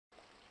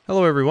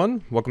Hello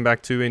everyone, welcome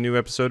back to a new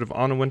episode of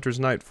On a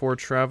Winter's Night for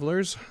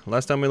Travelers.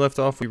 Last time we left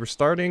off, we were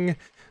starting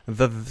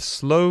the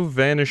slow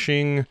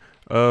vanishing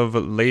of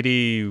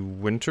Lady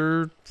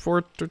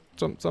Winterfort or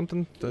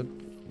something?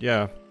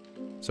 Yeah.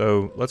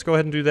 So, let's go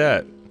ahead and do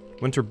that.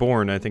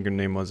 Winterbourne, I think her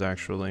name was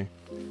actually.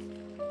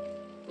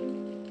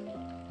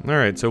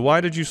 Alright, so why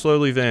did you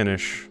slowly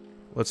vanish?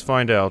 Let's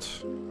find out.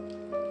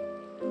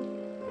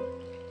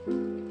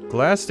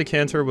 Glass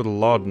decanter with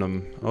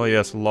laudanum. Oh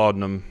yes,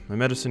 laudanum. My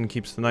medicine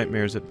keeps the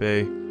nightmares at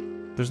bay.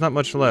 There's not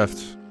much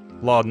left.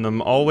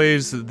 Laudanum,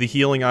 always the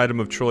healing item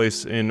of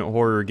choice in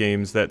horror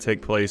games that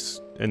take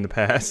place in the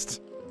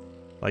past.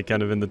 Like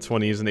kind of in the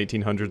 20s and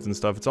 1800s and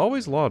stuff. It's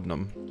always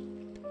laudanum.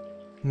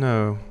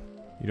 No.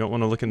 You don't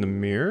want to look in the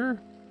mirror?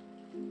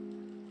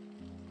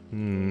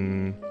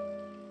 Not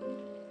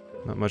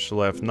much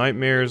left.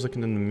 Nightmares,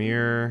 looking in the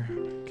mirror.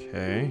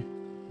 Okay.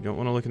 You don't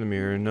want to look in the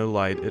mirror. No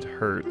light. It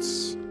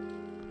hurts.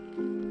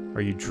 Are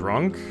you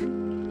drunk?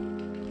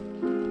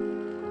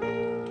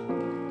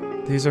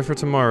 These are for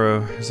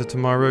tomorrow. Is it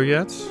tomorrow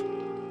yet?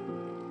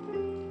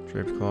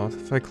 Draped cloth.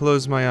 If I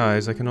close my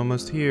eyes, I can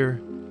almost hear.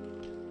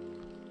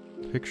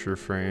 Picture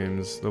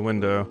frames. The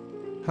window.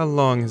 How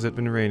long has it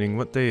been raining?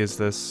 What day is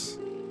this?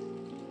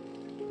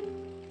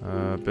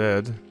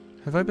 Bed.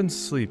 Have I been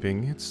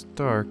sleeping? It's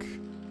dark.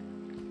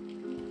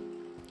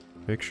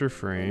 Picture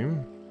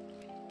frame.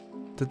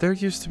 Did there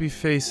used to be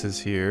faces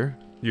here?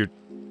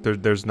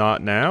 There's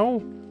not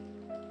now?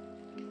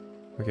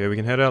 Okay, we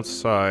can head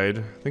outside.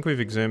 I think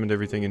we've examined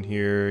everything in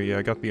here. Yeah,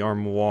 I got the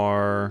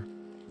armoire.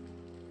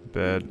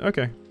 Bed.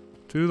 Okay.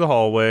 To the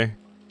hallway.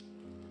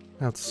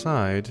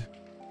 Outside?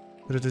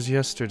 But it is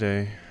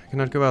yesterday. I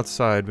cannot go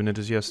outside when it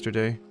is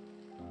yesterday.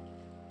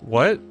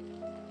 What?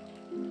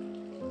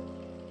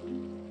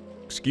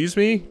 Excuse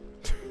me?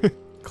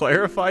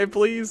 Clarify,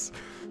 please?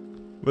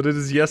 But it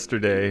is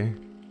yesterday.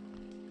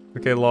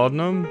 Okay,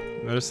 laudanum.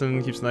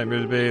 Medicine keeps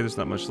nightmares at bay. There's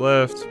not much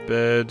left.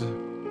 Bed.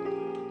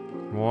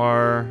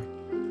 Armoire.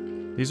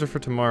 These are for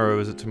tomorrow.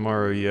 Is it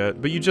tomorrow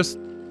yet? But you just...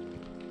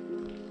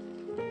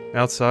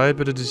 Outside,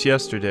 but it is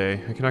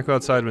yesterday. I cannot go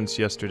outside when it's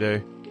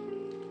yesterday.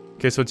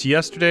 Okay, so it's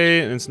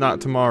yesterday and it's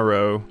not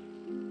tomorrow.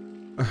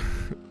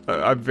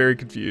 I'm very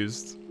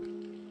confused.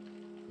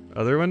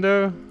 Other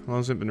window? How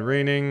long has it been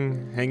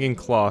raining? Hanging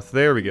cloth.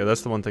 There we go.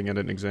 That's the one thing I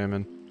didn't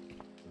examine.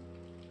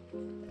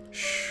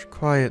 Shh.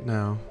 Quiet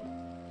now.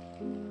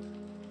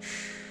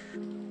 Shh.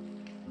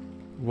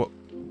 What?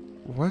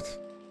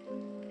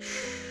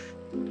 Shh.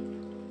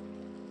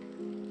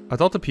 I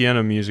thought the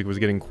piano music was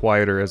getting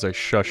quieter as I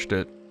shushed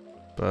it,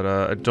 but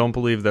I don't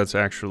believe that's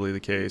actually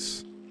the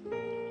case.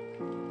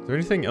 Is there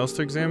anything else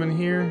to examine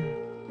here?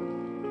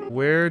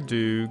 Where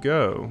do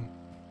go?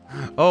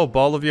 Oh,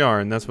 ball of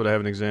yarn. That's what I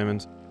haven't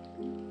examined.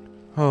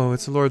 Oh,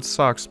 it's Lord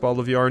Sock's ball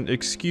of yarn.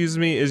 Excuse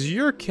me, is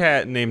your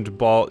cat named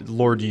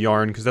Lord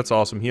Yarn? Because that's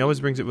awesome. He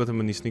always brings it with him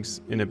when he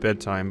sneaks in at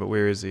bedtime, but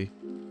where is he?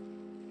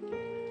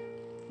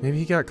 Maybe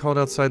he got called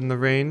outside in the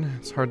rain.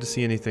 It's hard to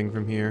see anything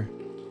from here.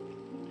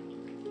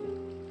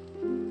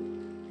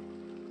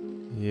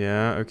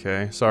 Yeah,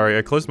 okay. Sorry,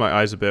 I closed my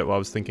eyes a bit while I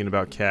was thinking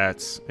about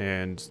cats,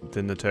 and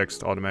then the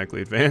text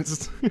automatically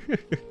advanced.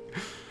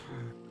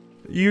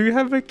 You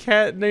have a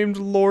cat named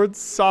Lord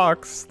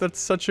Socks. That's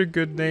such a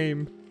good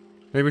name.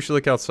 Maybe we should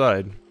look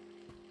outside.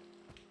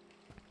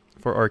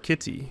 For our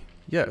kitty.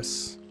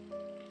 Yes.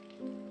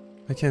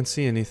 I can't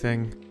see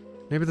anything.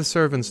 Maybe the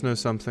servants know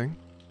something.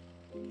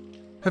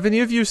 Have any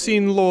of you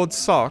seen Lord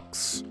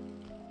Socks?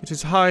 It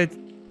is high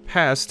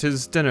past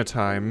his dinner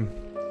time.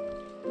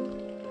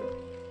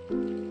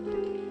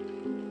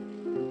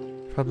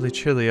 Probably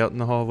chilly out in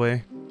the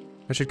hallway.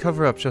 I should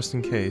cover up just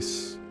in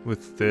case.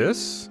 With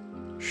this?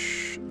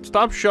 Shh.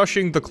 Stop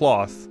shushing the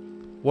cloth.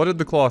 What did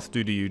the cloth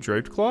do to you?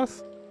 Draped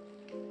cloth?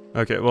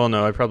 Okay, well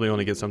no, I probably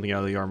only get something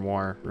out of the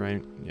armoire,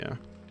 right? Yeah.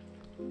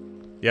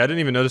 Yeah, I didn't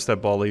even notice that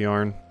ball of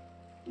yarn.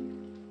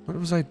 What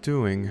was I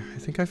doing? I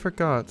think I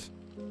forgot.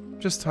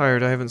 Just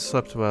tired, I haven't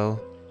slept well.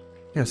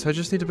 Yes, I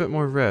just need a bit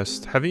more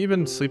rest. Haven't you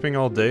been sleeping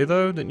all day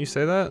though? Didn't you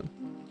say that?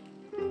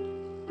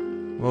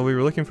 Well, we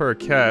were looking for a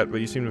cat, but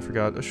you seem to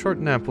forgot. A short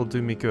nap will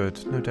do me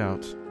good, no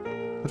doubt.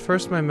 But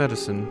first my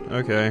medicine.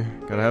 Okay,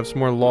 gotta have some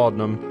more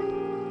laudanum.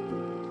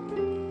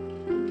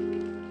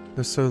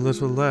 There's so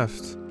little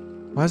left.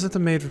 Why hasn't the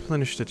maid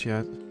replenished it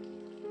yet?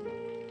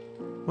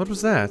 What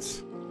was that?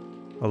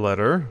 A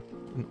letter?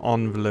 An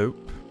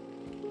envelope?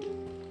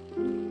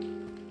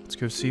 Let's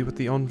go see what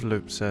the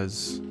envelope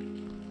says.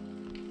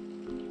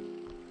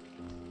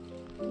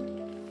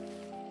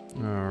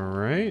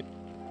 Alright.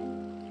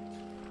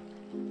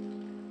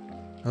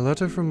 A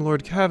letter from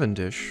Lord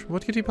Cavendish.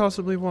 What could he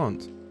possibly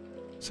want?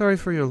 Sorry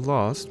for your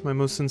loss. My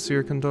most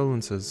sincere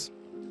condolences.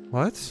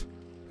 What?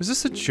 Is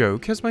this a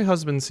joke? Has my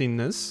husband seen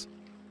this?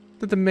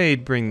 Did the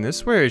maid bring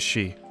this? Where is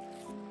she?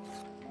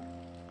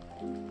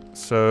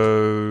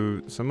 So,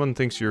 someone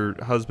thinks your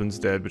husband's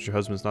dead, but your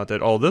husband's not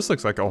dead. Oh, this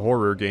looks like a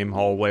horror game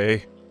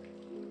hallway.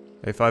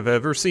 If I've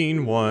ever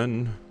seen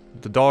one.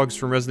 The dogs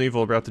from Resident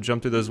Evil are about to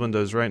jump through those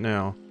windows right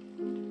now.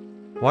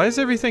 Why is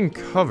everything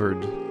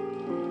covered?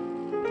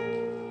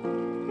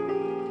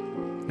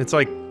 It's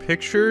like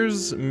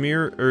pictures, the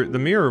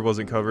mirror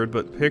wasn't covered,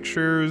 but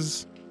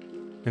pictures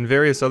and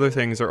various other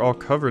things are all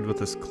covered with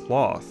this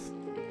cloth.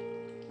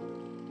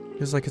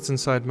 Feels like it's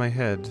inside my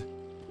head.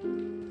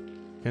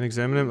 Can't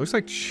examine it. It looks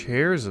like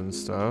chairs and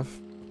stuff.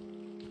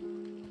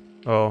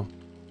 Oh,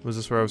 was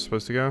this where I was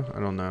supposed to go? I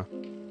don't know.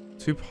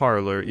 To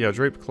parlor. Yeah,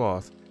 draped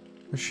cloth.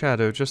 A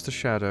shadow, just a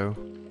shadow.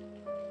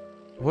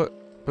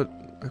 What? But,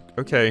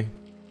 okay.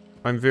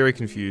 I'm very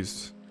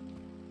confused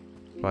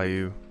by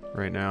you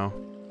right now.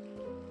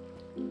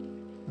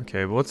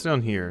 Okay, but what's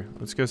down here?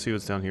 Let's go see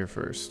what's down here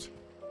first.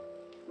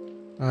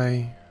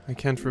 I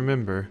can't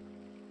remember.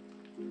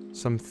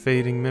 Some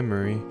fading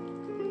memory.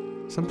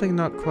 Something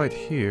not quite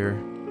here.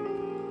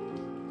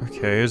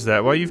 Okay, is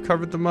that why you've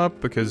covered them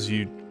up? Because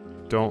you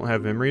don't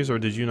have memories, or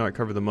did you not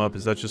cover them up?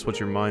 Is that just what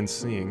your mind's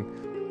seeing?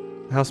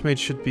 The housemaid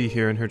should be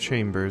here in her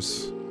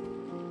chambers.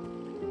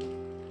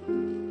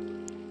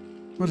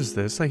 What is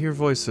this? I hear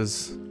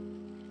voices.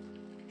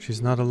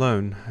 She's not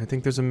alone. I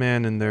think there's a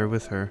man in there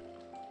with her.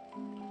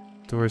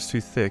 Door is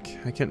too thick.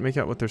 I can't make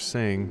out what they're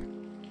saying.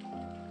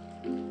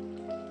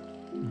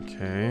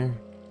 Okay.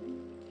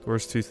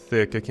 Door's too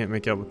thick. I can't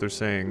make out what they're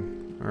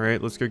saying.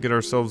 Alright, let's go get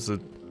ourselves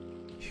a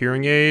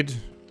hearing aid.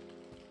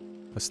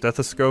 A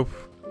stethoscope.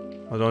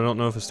 Although I don't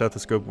know if a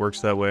stethoscope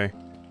works that way.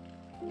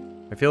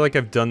 I feel like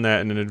I've done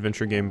that in an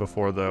adventure game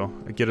before, though.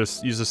 I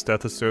use a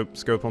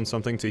stethoscope on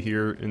something to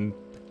hear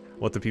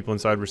what the people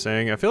inside were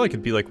saying. I feel like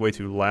it'd be like way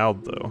too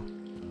loud, though.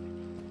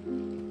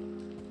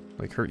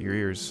 Like hurt your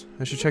ears.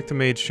 I should check the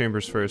maid's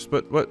chambers first.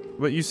 But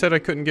what you said I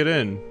couldn't get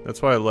in.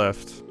 That's why I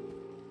left.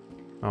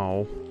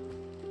 Oh.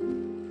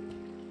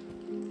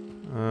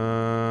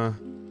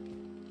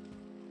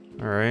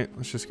 Alright,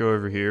 let's just go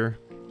over here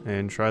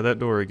and try that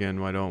door again,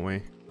 why don't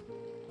we?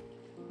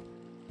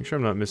 Make sure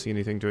I'm not missing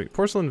anything to it.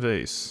 Porcelain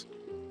vase.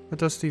 A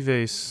dusty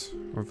vase.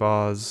 Or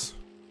vase.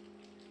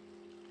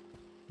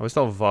 I always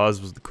thought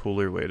vase was the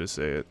cooler way to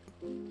say it.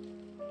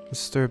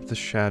 Disturb the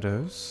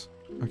shadows.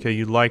 Okay,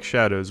 you like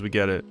shadows, we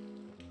get it.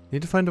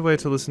 Need to find a way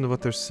to listen to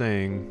what they're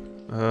saying.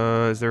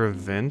 Is there a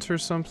vent or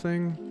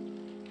something?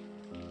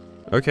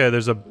 Okay,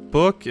 there's a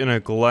book in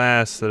a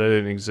glass that I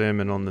didn't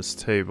examine on this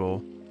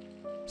table.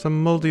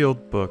 Some moldy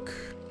old book.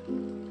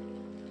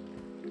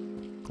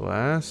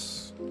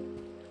 Glass?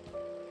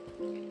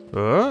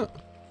 Am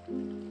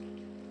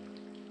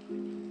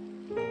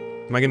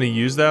I gonna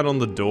use that on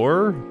the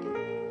door?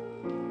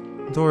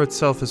 The door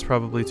itself is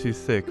probably too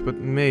thick, but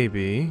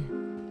maybe...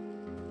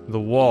 The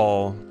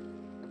wall.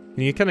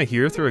 Can you kind of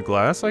hear through a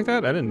glass like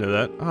that? I didn't know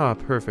that. Ah,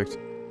 perfect.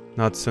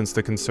 Not since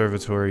the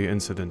conservatory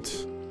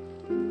incident.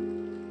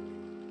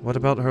 What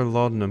about her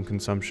laudanum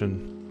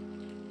consumption?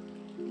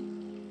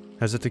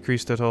 Has it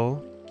decreased at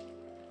all?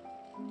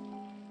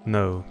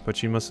 No, but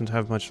she mustn't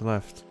have much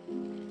left.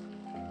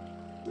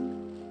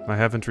 I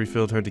haven't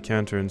refilled her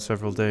decanter in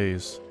several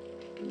days.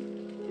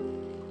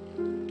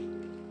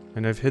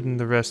 And I've hidden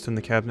the rest in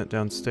the cabinet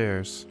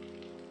downstairs.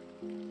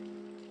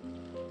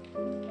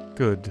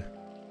 Good.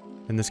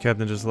 And this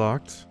cabinet is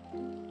locked?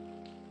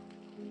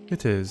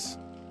 It is.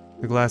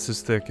 The glass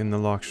is thick and the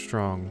lock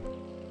strong.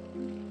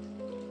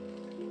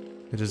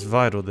 It is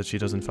vital that she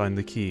doesn't find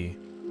the key.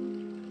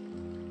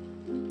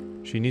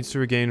 She needs to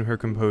regain her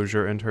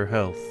composure and her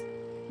health.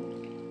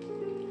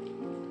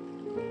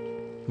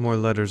 More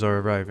letters are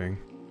arriving.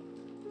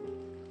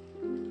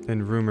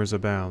 And rumors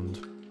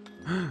abound.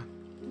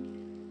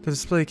 The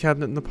display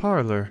cabinet in the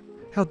parlor.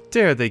 How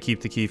dare they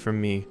keep the key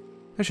from me?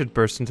 I should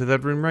burst into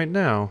that room right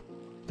now.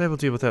 But I will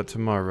deal with that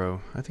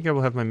tomorrow. I think I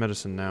will have my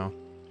medicine now.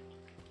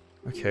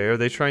 Okay, are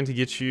they trying to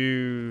get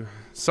you...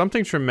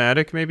 Something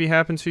traumatic maybe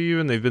happened to you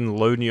and they've been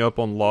loading you up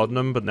on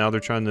laudanum, but now they're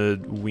trying to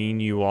wean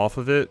you off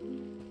of it?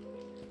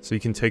 So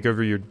you can take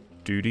over your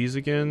duties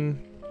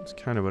again? That's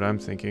kind of what I'm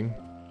thinking.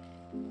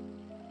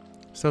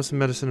 Still have some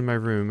medicine in my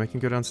room. I can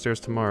go downstairs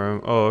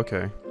tomorrow. Oh,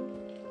 okay.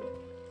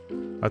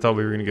 I thought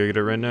we were gonna go get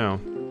it right now.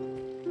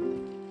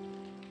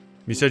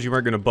 You said you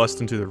weren't gonna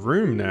bust into the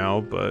room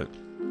now, but...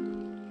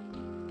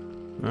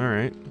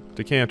 Alright.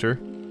 Decanter.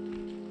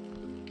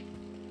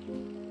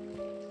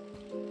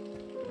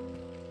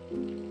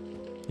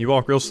 You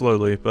walk real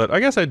slowly, but I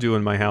guess I do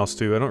in my house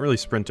too. I don't really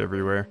sprint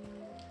everywhere.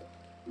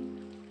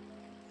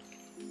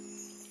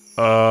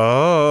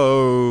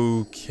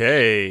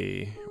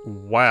 Okay.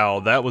 Wow,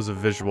 that was a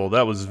visual.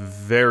 That was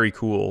very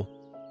cool.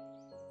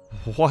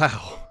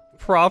 Wow.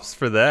 Props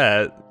for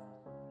that.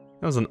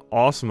 That was an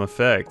awesome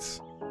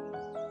effect.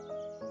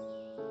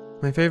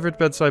 My favorite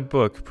bedside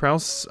book,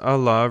 Proust à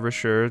la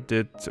Recherche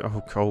de...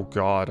 Oh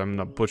god, I'm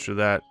gonna butcher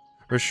that.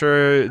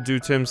 Recherche du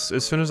Temps.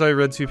 As soon as I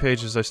read 2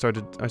 pages, I start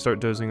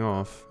dozing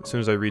off. As soon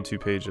as I read 2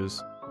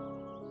 pages.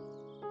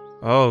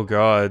 Oh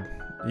god.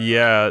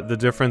 Yeah, the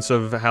difference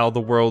of how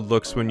the world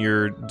looks when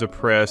you're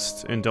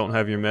depressed and don't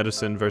have your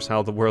medicine versus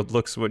how the world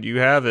looks when you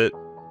have it.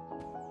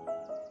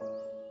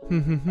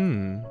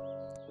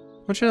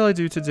 What shall I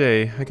do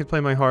today? I could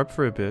play my harp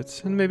for a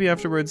bit, and maybe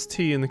afterwards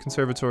tea in the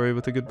conservatory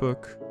with a good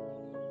book.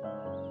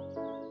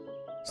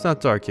 It's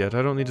not dark yet.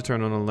 I don't need to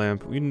turn on a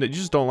lamp. You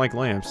just don't like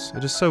lamps.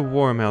 It is so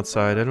warm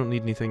outside. I don't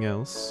need anything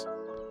else.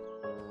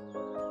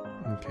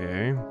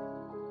 Okay.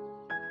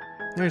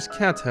 There's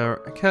cat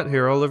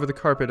hair all over the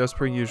carpet as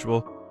per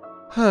usual.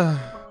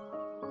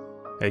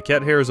 Hey,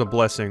 cat hair is a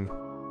blessing.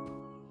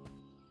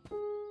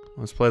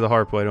 Let's play the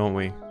harp, why don't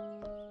we?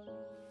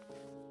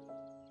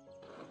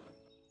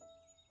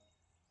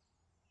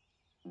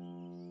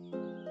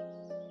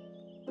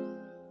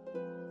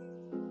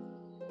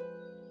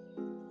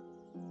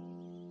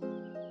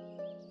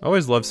 I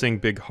always love seeing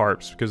big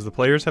harps, because the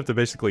players have to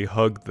basically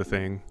hug the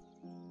thing.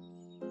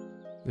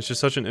 It's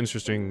just such an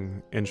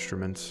interesting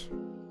instrument.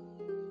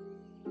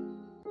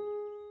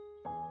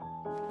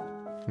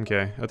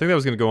 Okay, I think that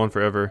was gonna go on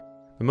forever.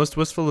 The most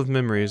wistful of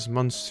memories,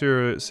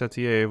 Monsieur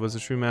Satier was a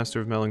true master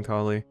of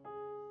melancholy.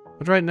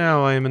 But right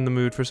now I am in the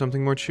mood for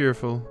something more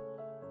cheerful.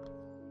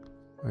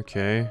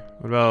 Okay,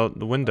 what about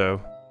the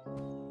window?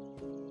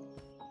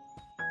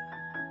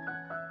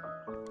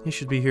 He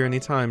should be here any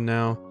time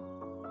now.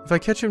 If I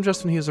catch him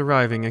just when he is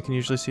arriving, I can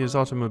usually see his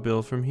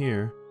automobile from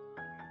here.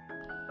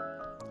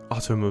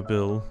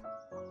 Automobile.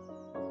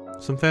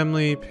 Some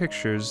family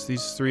pictures.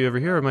 These three over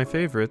here are my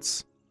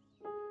favorites.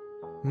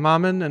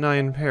 Maman and I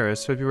in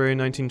Paris, February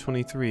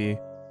 1923.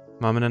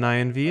 Maman and I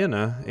in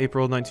Vienna,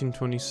 April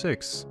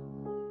 1926.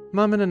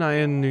 Maman and I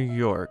in New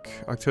York,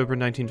 October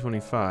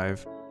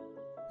 1925.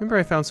 Remember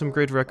I found some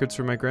great records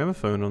for my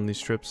gramophone on these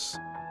trips.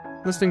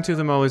 Listening to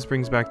them always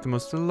brings back the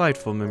most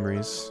delightful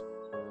memories.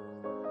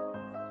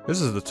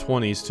 This is the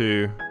 20s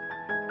too.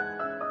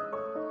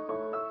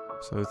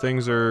 So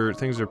things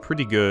are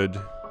pretty good.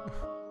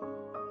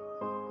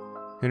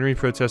 Henry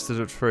protested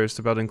at first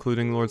about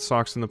including Lord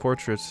Socks in the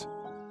portrait.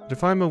 But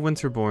if I'm a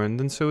Winterbourne,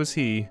 then so is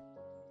he.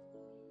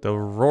 The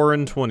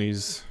roaring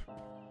 20s.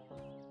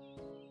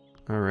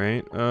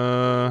 Alright,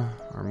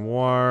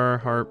 armoire,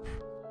 harp,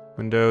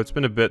 window. It's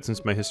been a bit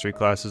since my history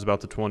class is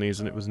about the 20s,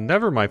 and it was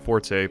never my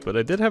forte, but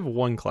I did have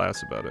one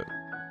class about it.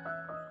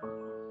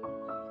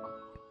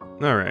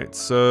 Alright,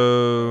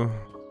 so...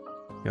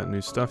 got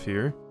new stuff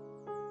here.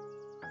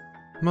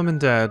 Mom and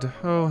Dad,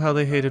 oh how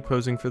they hated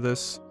posing for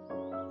this.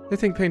 They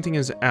think painting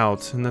is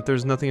out, and that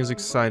there's nothing as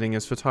exciting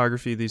as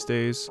photography these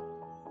days.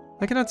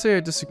 I cannot say I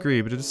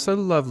disagree, but it is so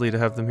lovely to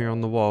have them here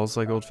on the walls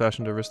like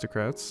old-fashioned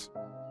aristocrats.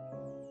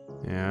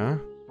 Yeah.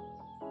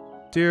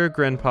 Dear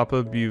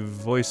Grandpapa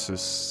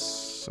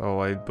Buvoisis. Oh,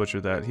 I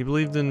butchered that. He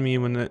believed in me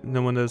when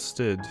no one else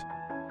did.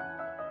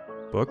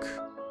 Book.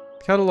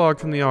 Catalog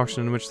from the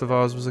auction in which the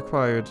vase was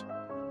acquired.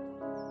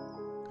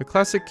 A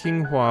classic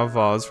King Hua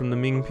vase from the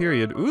Ming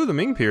period. Ooh, the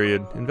Ming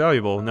period.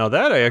 Invaluable. Now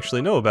that I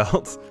actually know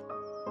about.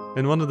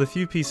 And one of the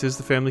few pieces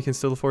the family can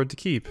still afford to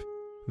keep.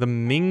 The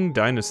Ming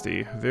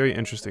Dynasty. Very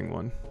interesting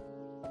one.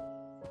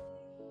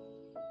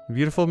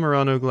 Beautiful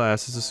Murano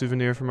glass is a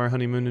souvenir from our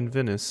honeymoon in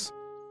Venice.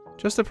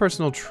 Just a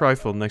personal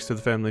trifle next to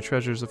the family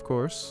treasures, of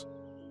course.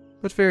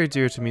 But very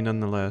dear to me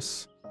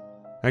nonetheless.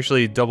 I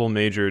actually double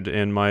majored,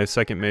 and my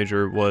second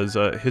major was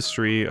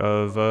history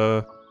of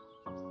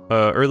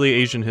early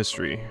Asian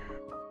history.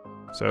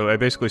 So I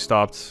basically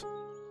stopped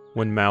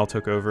when Mao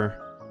took over.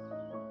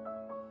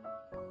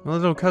 My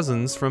little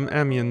cousins from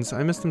Amiens,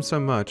 I miss them so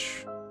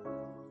much.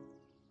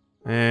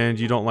 And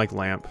you don't like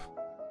lamp.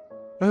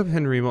 I hope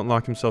Henry won't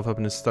lock himself up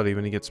in his study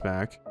when he gets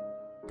back.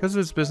 Because of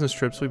his business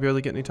trips, we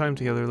barely get any time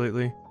together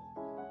lately.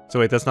 So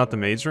wait, that's not the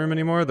maid's room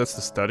anymore? That's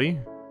the study?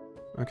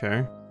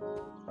 Okay.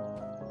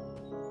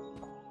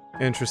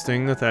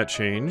 Interesting that that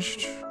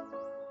changed.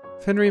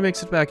 If Henry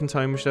makes it back in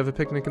time, we should have a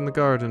picnic in the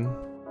garden.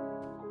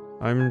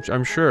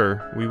 I'm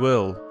sure we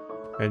will.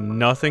 And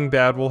nothing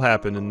bad will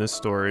happen in this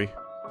story.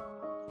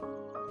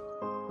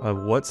 A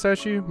what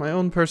statue? My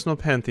own personal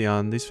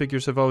pantheon. These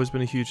figures have always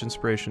been a huge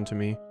inspiration to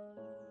me.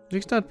 I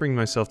could not bring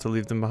myself to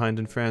leave them behind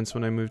in France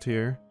when I moved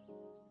here.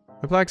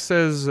 My plaque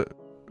says...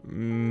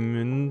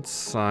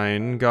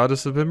 Sign,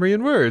 goddess of memory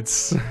and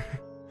words.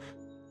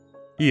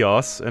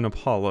 Eos and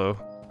Apollo.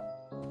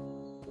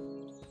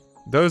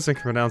 Those I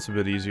can pronounce a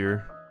bit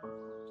easier.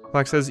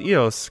 Plaque says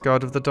Eos,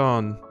 god of the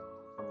dawn.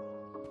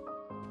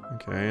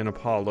 Okay, and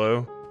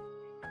Apollo.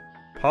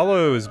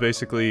 Apollo is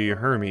basically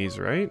Hermes,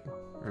 right?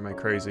 Or am I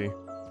crazy?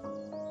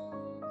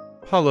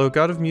 Apollo,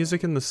 god of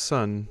music and the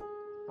sun.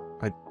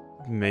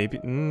 Maybe,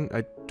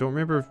 I don't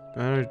remember,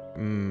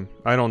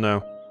 I don't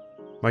know.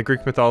 My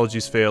Greek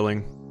mythology's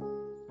failing.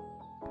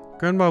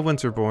 Grandma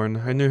Winterbourne,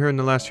 I knew her in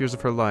the last years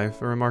of her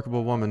life, a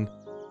remarkable woman.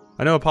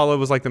 I know Apollo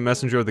was like the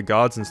messenger of the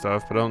gods and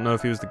stuff, but I don't know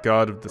if he was the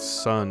god of the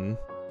sun.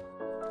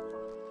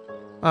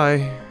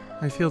 I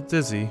feel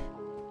dizzy.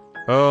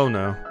 Oh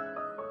no.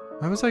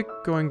 Why was I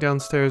going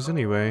downstairs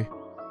anyway?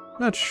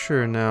 Not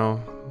sure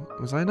now.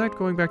 Was I not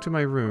going back to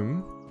my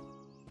room?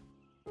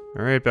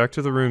 Alright, back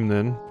to the room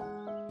then.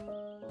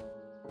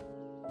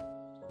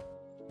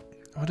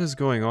 What is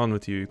going on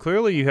with you?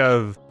 Clearly you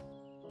have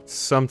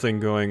something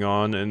going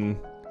on, and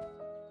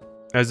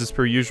as is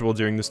per usual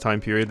during this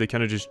time period, they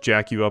kind of just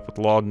jack you up with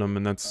laudanum,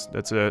 and that's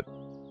it.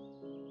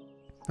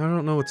 I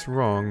don't know what's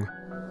wrong.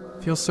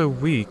 I feel so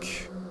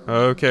weak.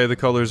 Okay, the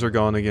colors are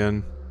gone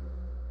again.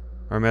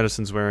 Our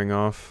medicine's wearing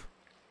off.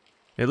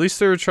 At least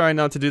they're trying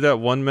not to do that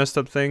one messed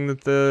up thing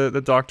that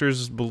the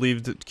doctors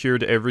believed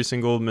cured every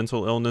single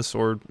mental illness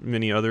or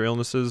many other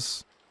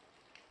illnesses.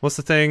 What's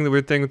the thing, the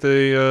weird thing with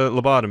the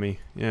lobotomy?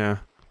 Yeah.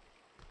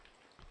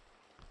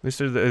 At least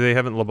they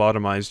haven't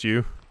lobotomized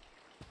you.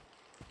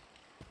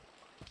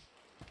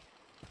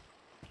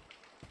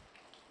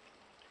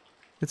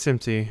 It's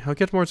empty. I'll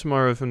get more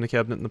tomorrow from the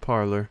cabinet in the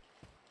parlor.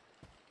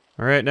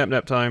 Alright,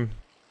 nap time.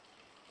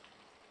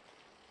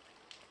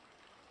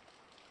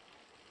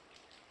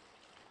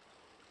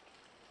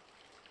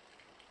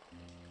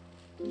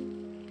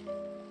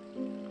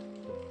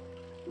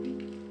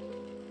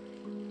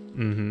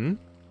 Mm-hmm.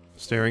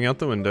 Staring out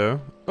the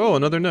window. Oh,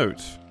 another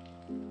note.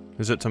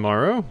 Is it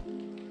tomorrow?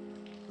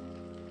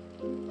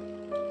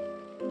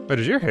 Wait,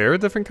 is your hair a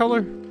different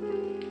color?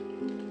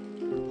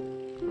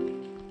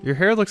 Your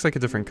hair looks like a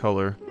different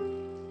color.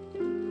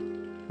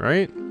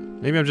 Right?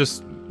 Maybe I'm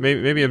just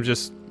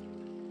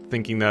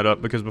thinking that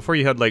up, because before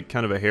you had like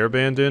kind of a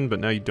hairband in, but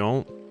now you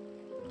don't.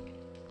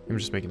 I'm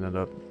just making that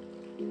up.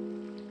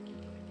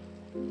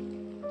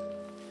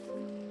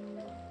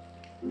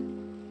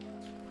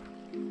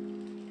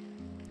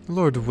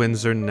 Lord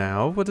Windsor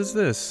now? What is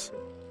this?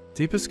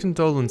 Deepest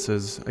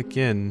condolences,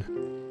 again.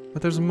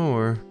 But there's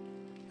more.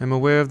 I'm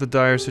aware of the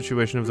dire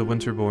situation of the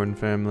Winterbourne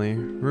family.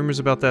 Rumors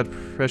about that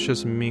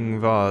precious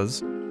Ming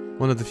vase,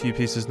 one of the few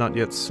pieces not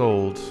yet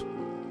sold,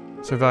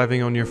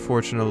 surviving on your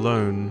fortune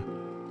alone.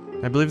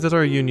 I believe that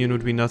our union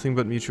would be nothing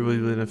but mutually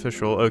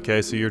beneficial.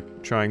 Okay, so you're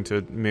trying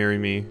to marry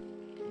me.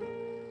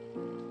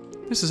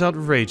 This is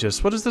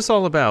outrageous. What is this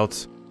all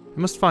about? I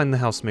must find the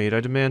housemaid.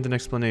 I demand an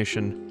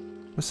explanation.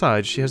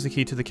 Besides, she has the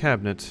key to the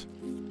cabinet.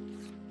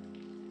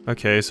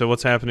 Okay, so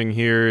what's happening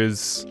here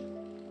is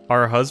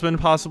our husband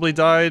possibly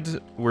died.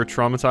 We're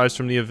traumatized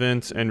from the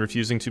event and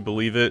refusing to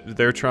believe it.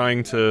 They're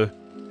trying to,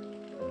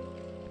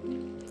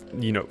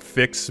 you know,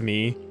 fix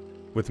me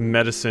with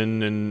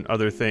medicine and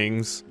other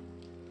things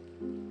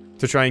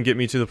to try and get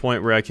me to the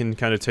point where I can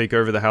kind of take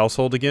over the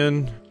household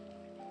again.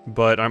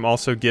 But I'm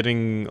also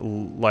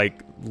getting,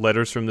 like,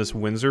 letters from this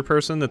Windsor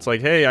person that's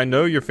like, hey, I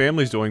know your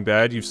family's doing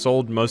bad. You've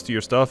sold most of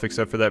your stuff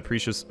except for that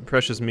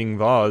precious Ming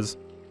vase.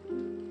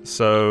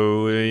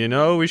 So, you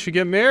know, we should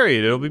get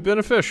married. It'll be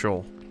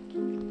beneficial.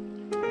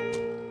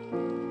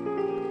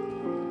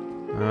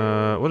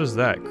 What is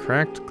that?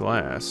 Cracked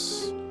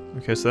glass.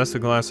 Okay, so that's the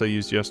glass I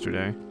used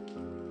yesterday.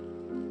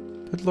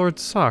 Did Lord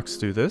Socks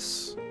do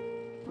this?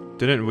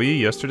 Didn't we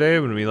yesterday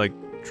when we, like,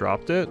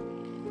 dropped it?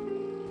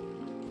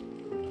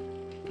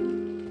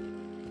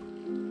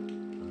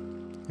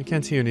 I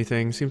can't hear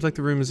anything. Seems like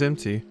the room is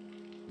empty.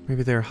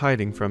 Maybe they're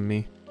hiding from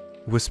me.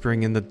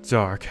 Whispering in the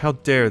dark. How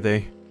dare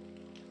they?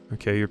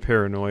 Okay, you're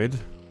paranoid.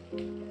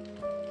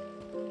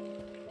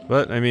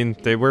 But, I mean,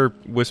 they were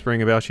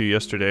whispering about you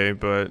yesterday,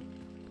 but...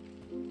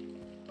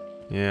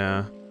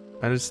 yeah.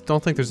 I just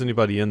don't think there's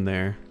anybody in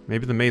there.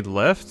 Maybe the maid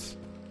left?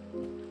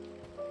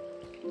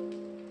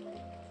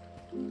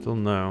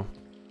 Don't know.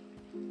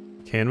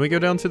 Can we go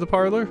down to the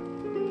parlor?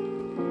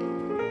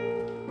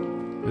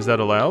 Is that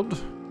allowed?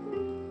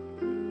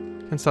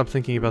 Can't stop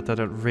thinking about that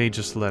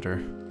outrageous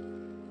letter.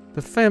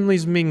 The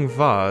family's Ming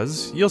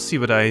vase. You'll see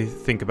what I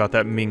think about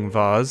that Ming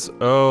vase.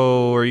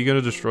 Oh, are you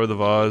gonna destroy the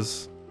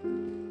vase?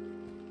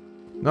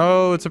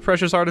 No, it's a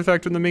precious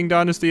artifact from the Ming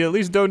Dynasty. At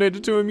least donate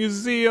it to a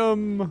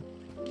museum.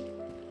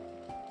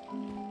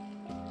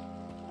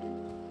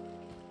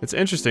 It's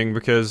interesting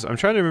because I'm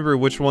trying to remember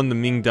which one the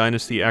Ming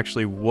Dynasty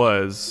actually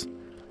was.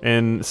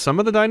 And some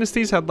of the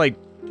dynasties had like...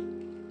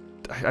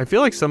 I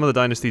feel like some of the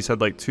dynasties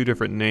had like 2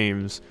 different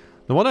names.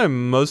 The one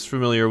I'm most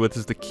familiar with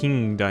is the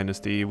Qing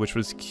Dynasty, which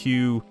was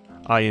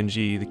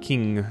Q-I-N-G, the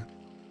Qing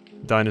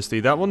Dynasty.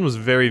 That one was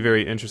very,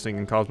 very interesting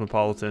and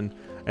cosmopolitan.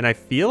 And I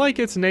feel like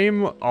its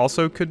name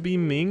also could be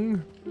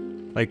Ming.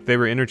 Like, they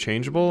were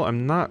interchangeable.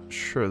 I'm not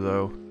sure,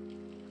 though.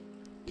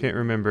 Can't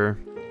remember.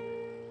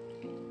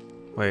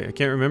 Wait, I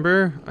can't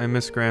remember? I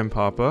miss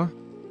Grandpapa.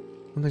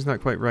 Something's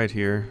not quite right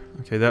here.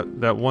 Okay,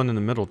 that one in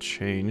the middle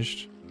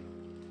changed.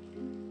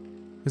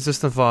 Is this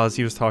the vase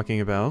he was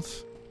talking about?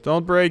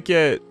 Don't break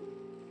it!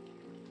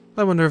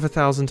 I wonder if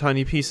 1,000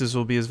 tiny pieces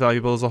will be as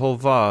valuable as a whole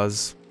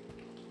vase.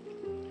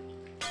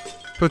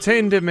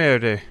 Putain de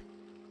merde.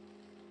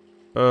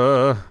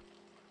 Oh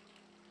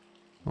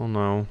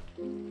no.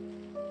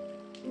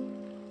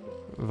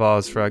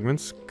 Vase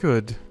fragments.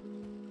 Good.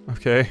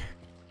 Okay.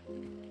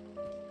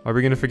 Are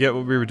we gonna forget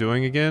what we were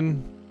doing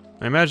again?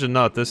 I imagine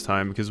not this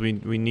time, because we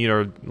need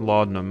our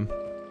laudanum.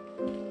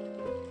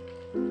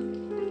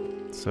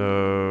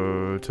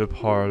 So... to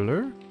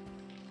parlor?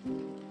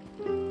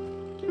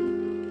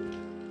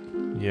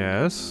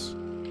 Yes.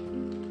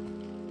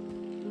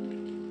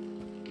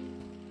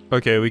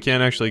 Okay, we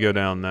can't actually go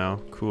down now.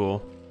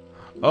 Cool.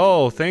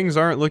 Oh, things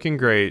aren't looking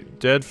great.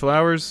 Dead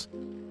flowers?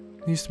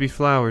 There used to be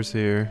flowers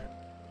here.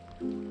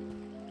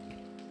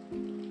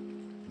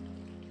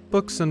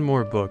 Books and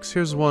more books.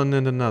 Here's one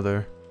and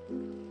another.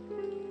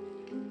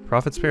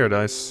 Prophet's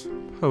Paradise.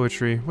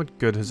 Poetry. What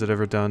good has it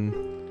ever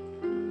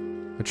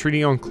done? A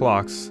treatise on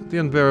clocks. The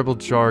unbearable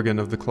jargon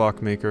of the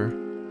clockmaker.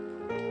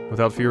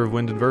 Without fear of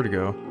wind and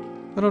vertigo.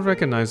 I don't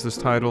recognize this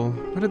title.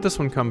 Where did this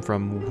one come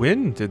from?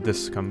 When did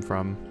this come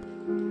from?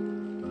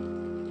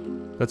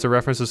 That's a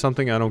reference to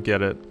something? I don't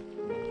get it.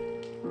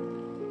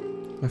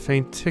 A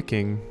faint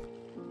ticking.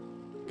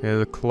 Okay,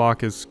 the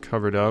clock is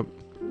covered up.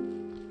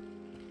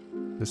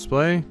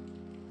 Display?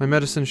 My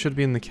medicine should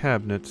be in the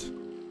cabinet.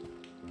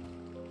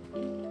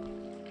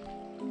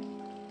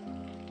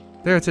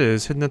 There it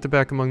is, hidden at the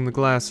back among the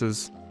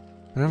glasses.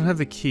 I don't have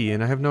the key,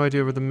 and I have no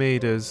idea where the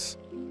maid is.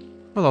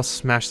 Well, I'll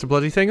smash the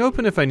bloody thing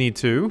open if I need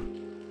to.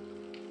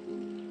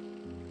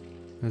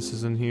 This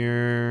is in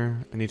here.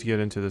 I need to get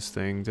into this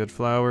thing. Dead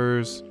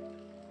flowers.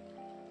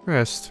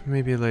 Rest.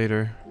 Maybe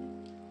later.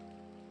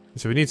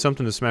 So we need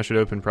something to smash it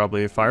open,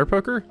 probably. A fire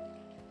poker?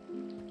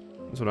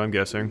 That's what I'm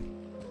guessing.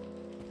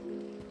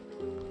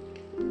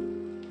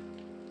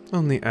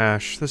 Only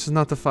ash. This is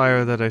not the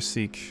fire that I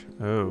seek.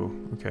 Oh,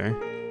 okay.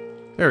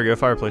 There we go,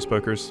 fireplace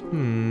pokers.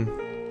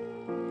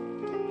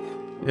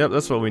 Yep,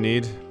 that's what we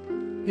need.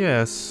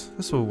 Yes,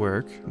 this will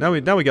work. Now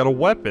we got a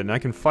weapon. I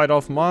can fight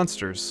off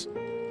monsters.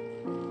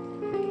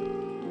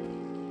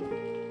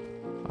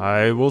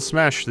 I will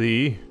smash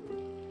thee.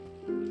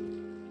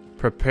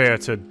 Prepare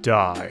to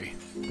die.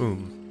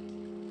 Boom.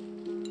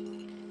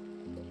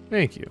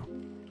 Thank you.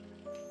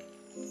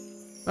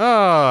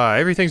 Ah,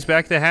 everything's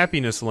back to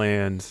happiness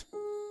land.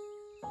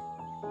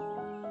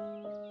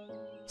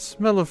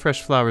 Smell of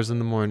fresh flowers in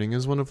the morning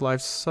is one of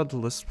life's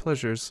subtlest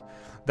pleasures.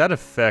 That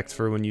effect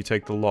for when you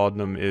take the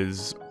laudanum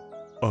is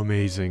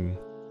amazing.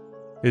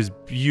 It is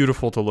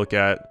beautiful to look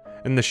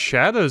at. And the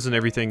shadows and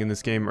everything in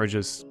this game are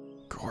just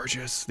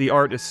gorgeous. The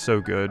art is so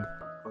good.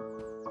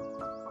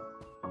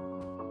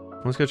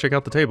 Let's go check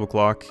out the table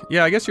clock.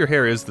 Yeah, I guess your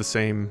hair is the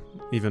same,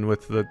 even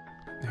with the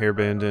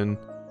hairband in.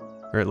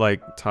 Or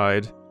like,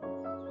 tied.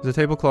 There's a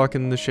table clock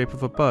in the shape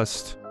of a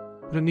bust.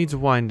 But it needs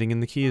winding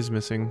and the key is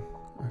missing.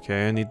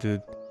 Okay, I need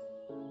the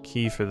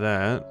key for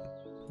that.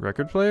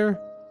 Record player?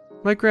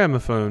 My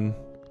gramophone.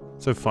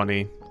 So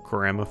funny.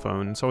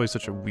 Gramophone. It's always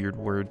such a weird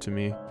word to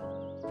me.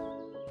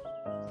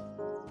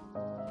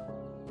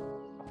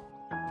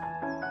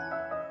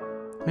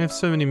 I have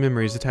so many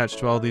memories attached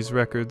to all these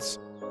records.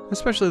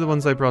 Especially the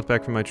ones I brought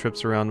back from my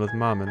trips around with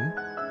Mamen.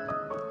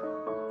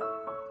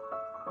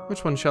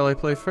 Which one shall I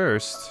play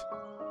first?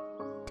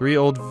 3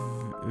 Old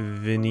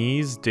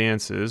Viennese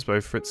Dances by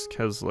Fritz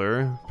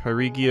Kessler,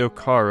 Parigi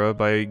Cara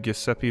by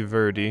Giuseppe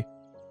Verdi,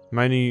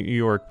 My New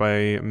York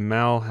by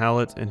Mal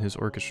Hallett and his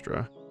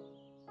orchestra.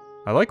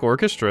 I like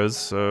orchestras,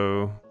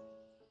 so...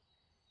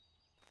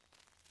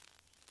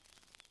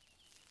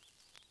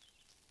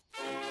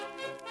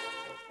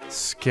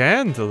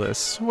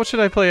 Scandalous? What should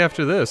I play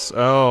after this?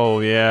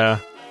 Oh, yeah.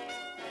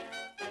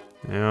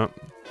 Yep.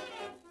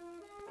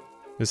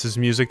 This is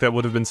music that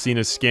would have been seen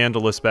as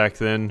scandalous back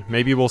then.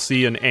 Maybe we'll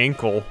see an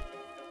ankle.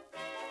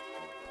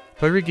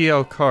 Parigi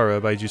Cara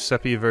by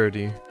Giuseppe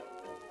Verdi.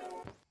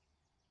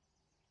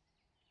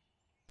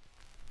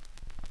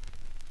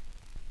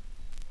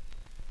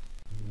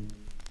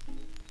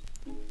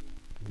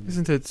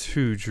 Isn't it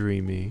too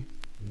dreamy?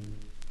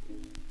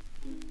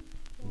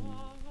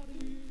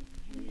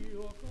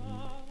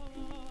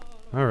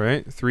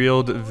 Alright, 3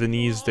 Old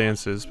Viennese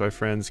Dances by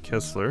Franz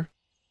Kessler.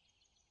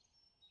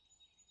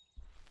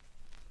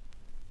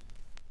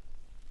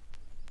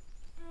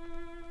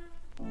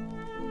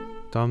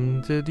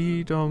 Dum da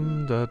dee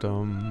dum da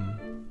dum.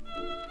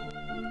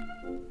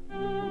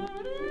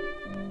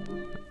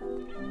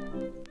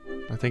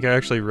 I think I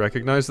actually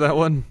recognize that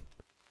one.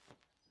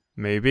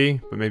 Maybe,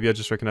 but maybe I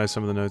just recognize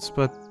some of the notes.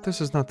 But this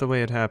is not the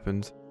way it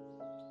happened.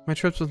 My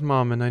trips with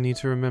Mom and I need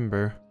to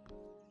remember.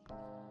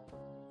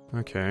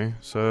 Okay,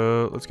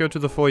 so let's go to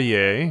the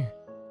foyer.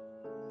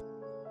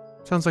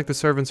 Sounds like the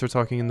servants are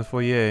talking in the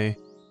foyer.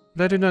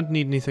 But I do not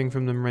need anything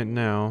from them right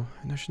now.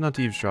 And I should not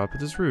eavesdrop,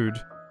 it is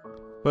rude.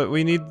 But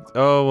we need...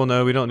 Oh, well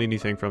no, we don't need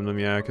anything from them,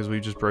 yeah, because we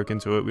just broke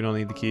into it. We don't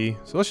need the key.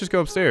 So let's just go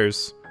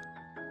upstairs.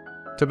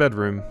 To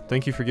bedroom.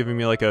 Thank you for giving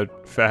me like a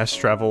fast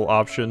travel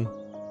option.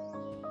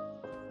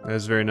 That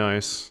is very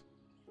nice.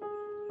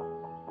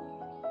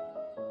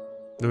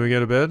 Do we go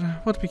to bed?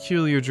 What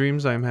peculiar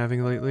dreams I am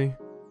having lately.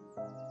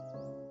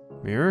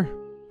 Mirror?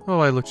 Oh,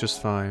 I look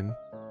just fine.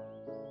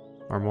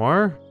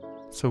 Armoire?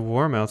 It's so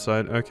warm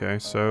outside. Okay,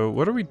 so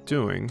what are we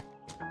doing?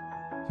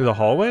 Through the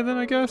hallway then,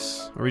 I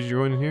guess? Are we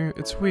going in here?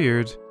 It's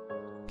weird.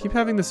 Keep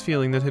having this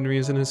feeling that Henry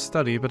is in his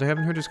study, but I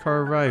haven't heard his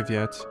car arrive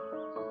yet.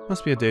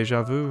 Must be a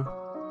deja vu.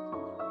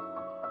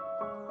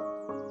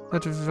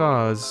 That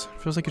vase.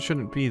 Feels like it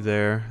shouldn't be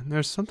there.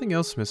 There's something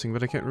else missing,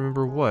 but I can't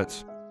remember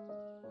what.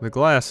 The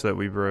glass that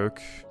we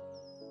broke.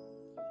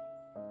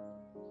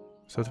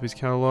 Sotheby's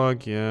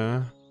catalog,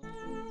 yeah.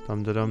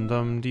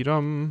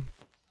 Dum-da-dum-dum-dee-dum.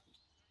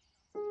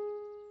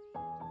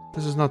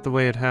 This is not the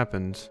way it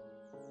happened.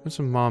 There's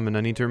some Mom and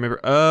I need to remember.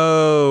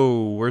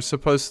 Oh, we're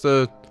supposed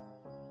to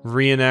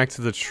reenact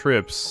the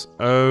trips.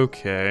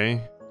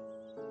 Okay.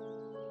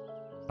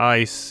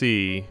 I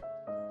see.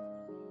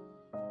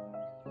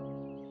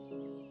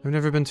 I've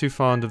never been too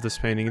fond of this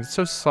painting. It's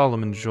so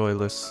solemn and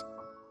joyless.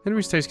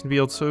 Henry's taste can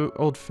be so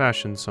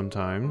old-fashioned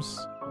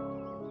sometimes.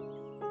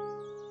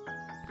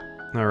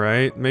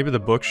 Alright, maybe the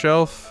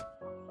bookshelf?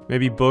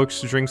 Maybe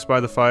books, drinks by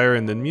the fire,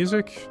 and then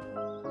music?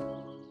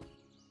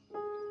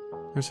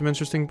 There's some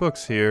interesting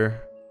books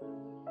here.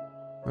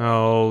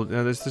 Oh,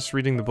 there's just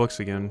reading the books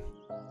again.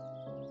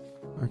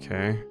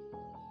 Okay.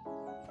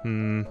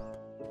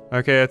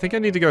 Okay, I think I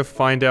need to go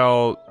find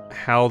out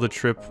how the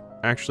trip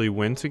actually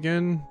went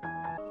again.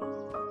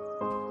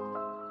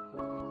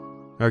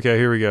 Okay,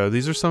 here we go.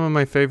 These are some of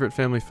my favorite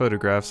family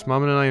photographs.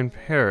 Mom and I in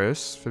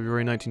Paris,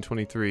 February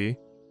 1923.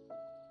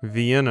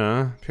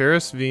 Vienna.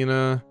 Paris,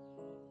 Vienna,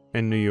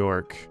 and New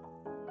York.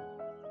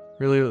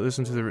 Really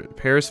listen to the...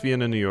 Paris,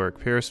 Vienna, New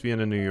York. Paris,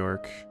 Vienna, New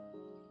York.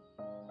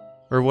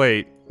 Or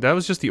wait, that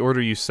was just the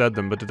order you said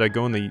them, but did I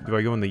go in the... Do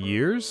I go in the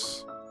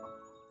years?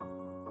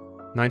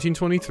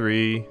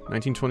 1923,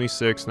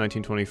 1926,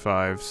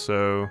 1925,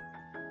 so...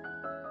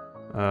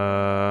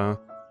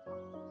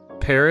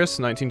 Paris,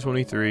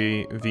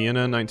 1923,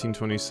 Vienna,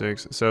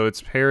 1926, so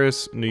it's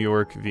Paris, New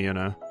York,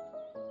 Vienna.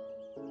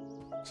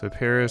 So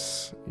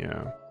Paris,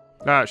 yeah.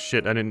 Ah,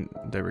 shit, I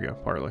didn't... There we go,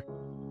 parlor.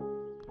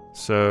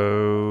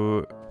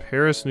 So...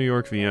 Paris, New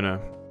York, Vienna.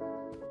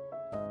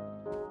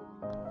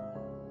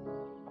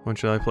 What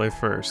should I play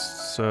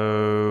first?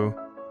 So...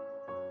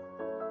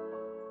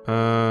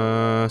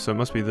 so it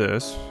must be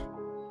this.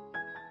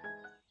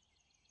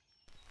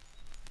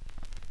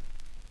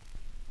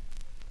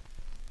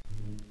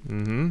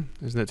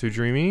 Isn't that too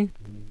dreamy?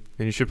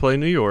 Then you should play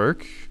New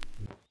York.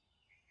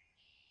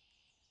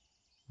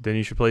 Then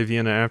you should play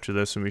Vienna after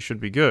this and we should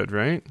be good,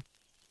 right?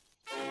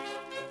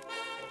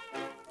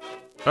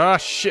 Ah,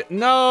 shit,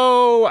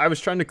 no! I was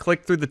trying to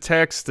click through the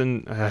text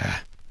and...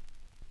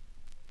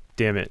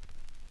 Damn it.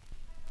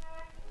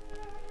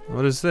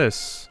 What is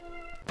this?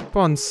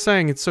 Bon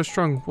sang, it's so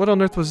strong. What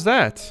on earth was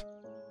that?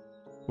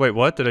 Wait,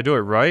 what? Did I do it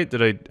right?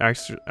 Did I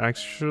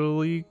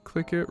actually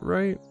click it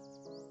right?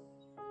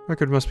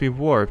 Record must be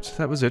warped.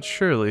 That was it,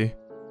 surely.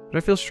 But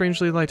I feel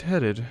strangely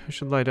lightheaded. I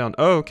should lie down.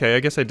 Oh, okay, I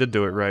guess I did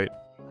do it right.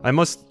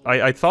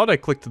 I thought I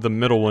clicked the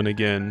middle one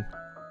again.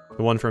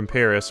 The one from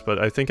Paris, but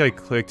I think I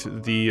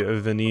clicked the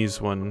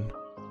Venice one,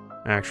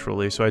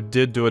 actually. So I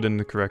did do it in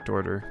the correct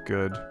order.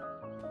 Good.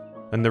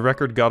 And the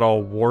record got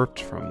all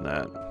warped from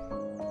that.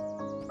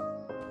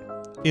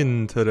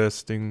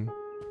 Interesting.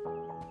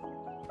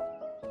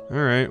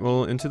 Alright,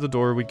 well, into the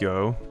door we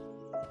go.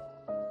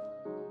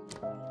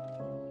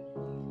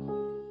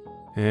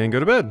 And go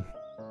to bed.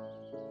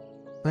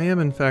 I am,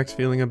 in fact,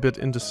 feeling a bit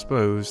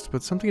indisposed,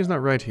 but something is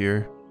not right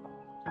here.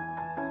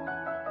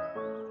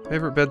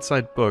 Favorite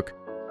bedside book?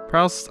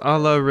 Proust à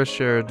la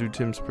recherche du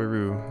temps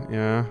perdu.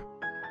 Yeah.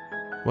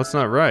 What's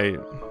not right?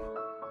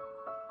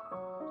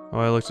 Oh,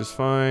 I look just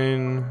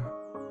fine.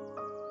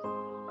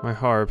 My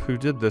harp. Who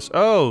did this?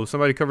 Oh,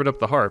 somebody covered up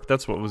the harp.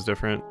 That's what was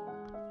different.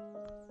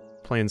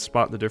 Playing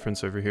spot the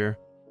difference over here.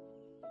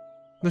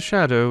 The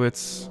shadow,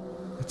 it's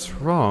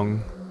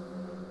wrong.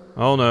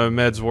 Oh no,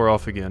 meds wore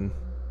off again.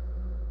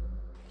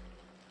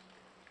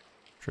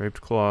 Draped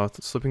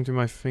cloth, slipping through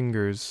my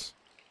fingers,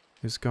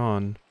 is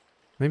gone.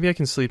 Maybe I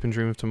can sleep and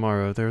dream of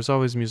tomorrow. There is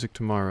always music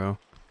tomorrow.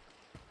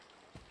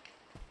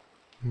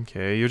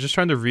 Okay, you're just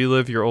trying to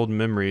relive your old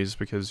memories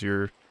because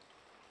you're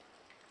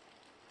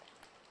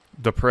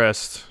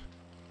depressed.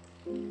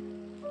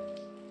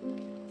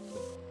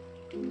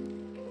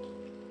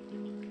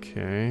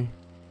 Okay.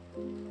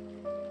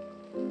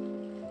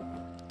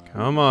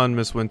 Come on,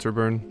 Miss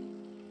Winterbourne.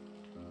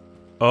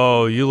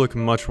 Oh, you look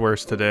much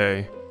worse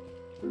today.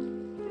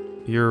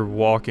 Your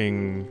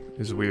walking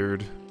is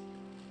weird.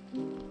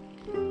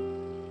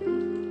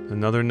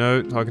 Another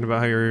note talking about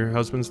how your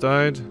husband's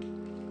died.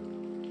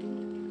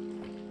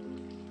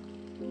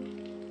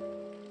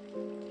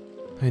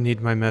 I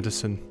need my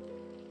medicine.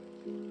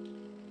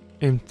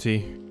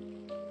 Empty.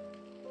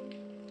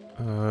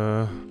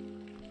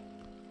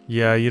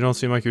 Yeah, you don't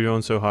seem like you're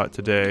doing so hot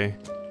today.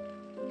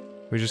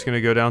 We're just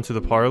gonna go down to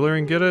the parlor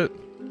and get it?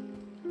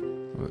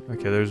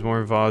 Okay, there's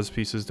more vase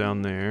pieces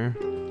down there.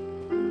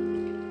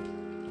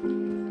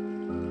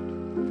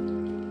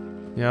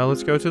 Yeah,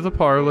 let's go to the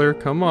parlor.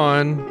 Come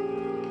on.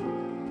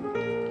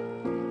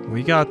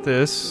 We got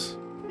this.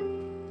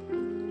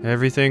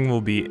 Everything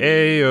will be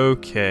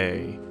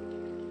A-okay.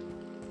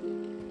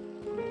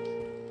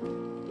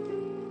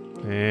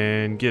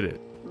 And get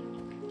it.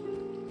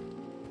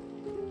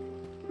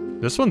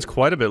 This one's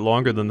quite a bit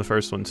longer than the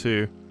first one,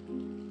 too.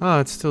 Ah,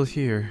 it's still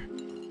here.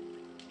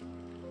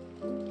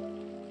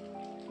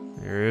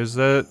 There is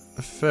that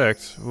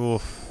effect.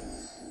 Oof.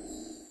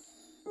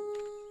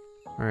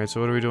 Alright, so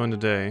what are we doing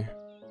today?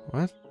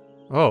 What?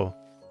 Oh.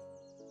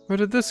 Where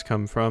did this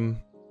come from?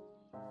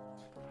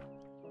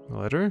 A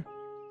letter?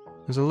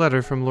 There's a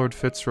letter from Lord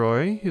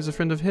Fitzroy. He's a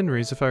friend of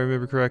Henry's, if I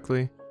remember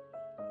correctly.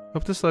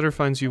 Hope this letter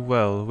finds you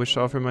well. Wish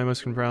to offer my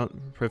most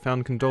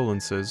profound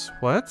condolences.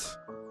 What?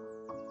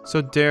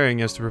 So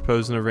daring as to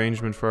propose an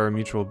arrangement for our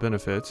mutual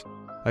benefit.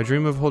 I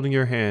dream of holding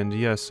your hand.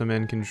 Yes, a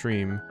man can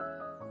dream.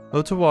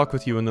 Oh, to walk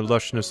with you in the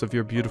lushness of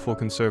your beautiful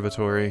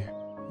conservatory.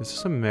 Is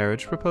this a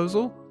marriage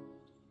proposal?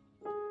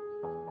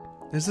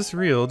 Is this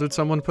real? Did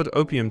someone put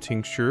opium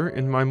tincture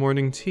in my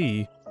morning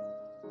tea?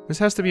 This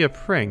has to be a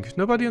prank.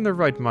 Nobody in their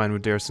right mind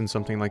would dare send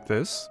something like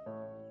this.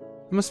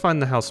 I must find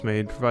the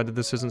housemaid, provided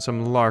this isn't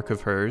some lark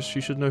of hers.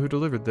 She should know who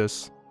delivered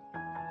this.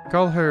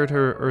 Carl heard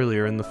her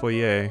earlier in the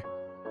foyer.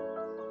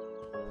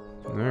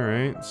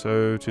 Alright,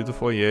 so to the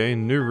foyer,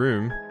 new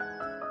room.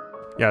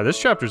 Yeah, this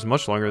chapter's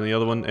much longer than the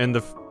other one,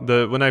 and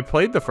when I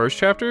played the first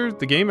chapter,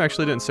 the game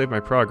actually didn't save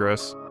my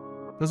progress.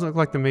 Doesn't look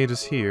like the maid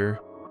is here.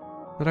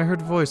 But I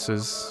heard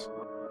voices.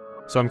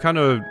 So I'm kind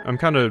of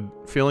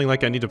feeling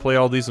like I need to play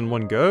all these in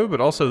one go, but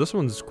also this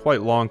one's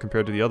quite long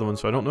compared to the other one,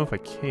 so I don't know if I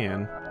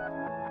can.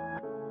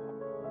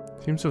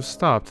 Seems to have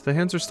stopped. The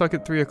hands are stuck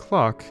at 3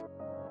 o'clock.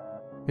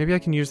 Maybe I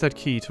can use that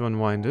key to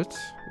unwind it.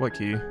 What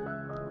key?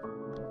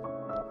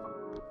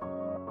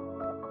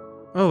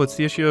 Oh, it's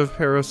the issue of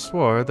Harassed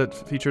that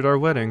featured our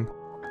wedding.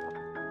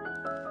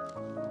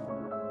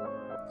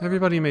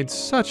 Everybody made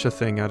such a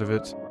thing out of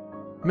it.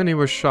 Many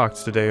were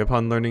shocked today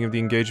upon learning of the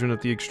engagement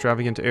of the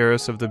extravagant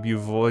heiress of the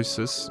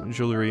Beauvoisis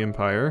jewelry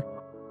empire,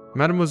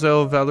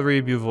 Mademoiselle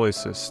Valerie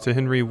Beauvoisis, to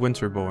Henry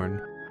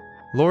Winterbourne,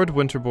 Lord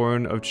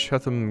Winterbourne of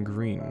Chetham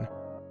Green.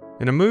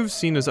 In a move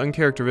seen as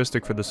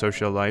uncharacteristic for the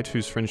socialite,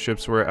 whose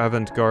friendships were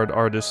avant-garde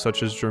artists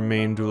such as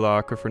Germaine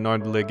Dulac or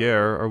Fernand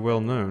Laguerre are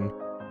well known.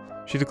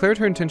 She declared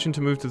her intention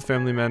to move to the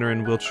family manor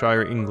in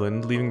Wiltshire,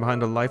 England, leaving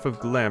behind a life of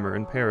glamour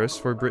in Paris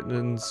for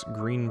Britain's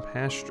green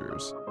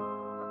pastures.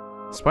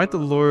 Despite the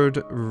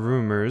loud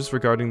rumors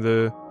regarding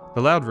the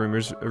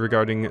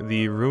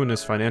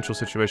ruinous financial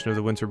situation of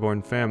the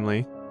Winterbourne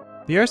family,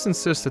 the heiress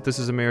insists that this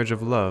is a marriage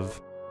of love,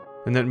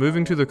 and that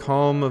moving to the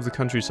calm of the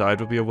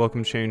countryside will be a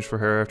welcome change for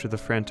her after the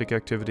frantic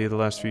activity of the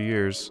last few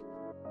years.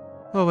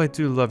 Oh, I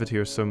do love it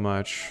here so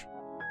much.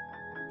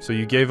 So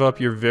you gave up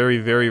your very,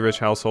 very rich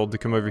household to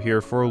come over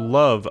here for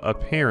love,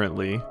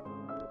 apparently.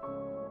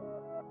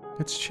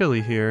 It's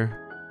chilly here.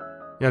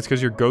 Yeah, it's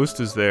because your ghost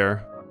is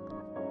there.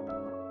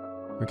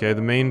 Okay,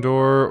 the main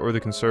door or the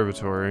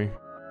conservatory?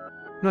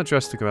 I'm not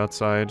dressed to go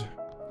outside.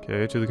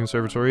 Okay, to the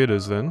conservatory it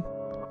is then.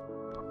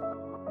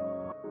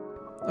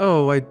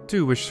 Oh, I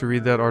do wish to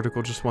read that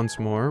article just once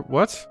more.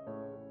 What?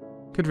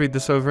 Could read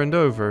this over and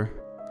over.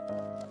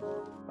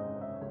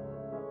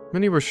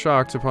 Many were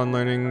shocked upon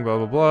learning blah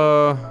blah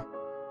blah.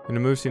 In a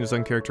move seen as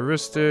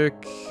uncharacteristic.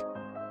 She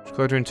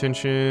declared her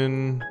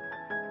intention.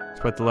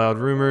 Despite the loud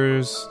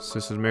rumors,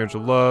 this is marriage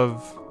of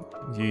love.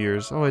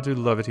 Years. Oh, I do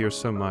love it here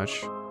so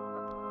much.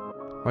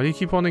 Why do you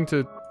keep wanting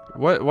to...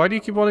 Why do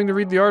you keep wanting to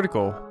read the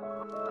article?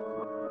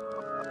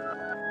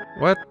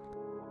 What?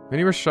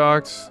 Many were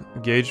shocked.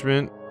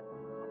 Engagement.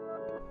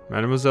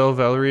 Mademoiselle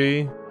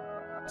Valerie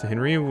to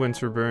Henry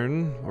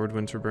Winterbourne, Lord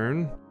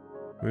Winterbourne.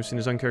 Move seen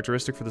as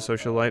uncharacteristic for the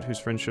socialite whose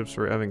friendships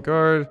were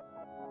avant-garde.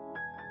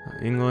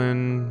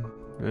 England.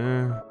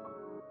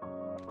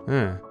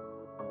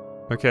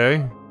 Okay.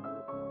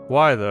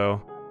 Why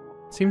though?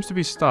 Seems to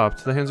be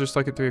stopped. The hands are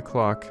stuck at 3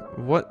 o'clock.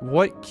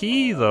 What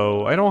key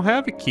though? I don't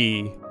have a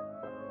key.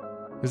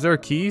 Is there a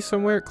key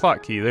somewhere?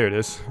 Clock key, there it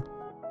is.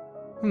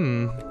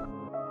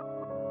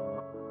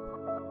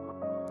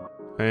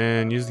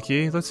 And use the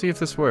key. Let's see if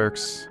this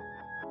works.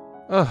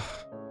 Ugh.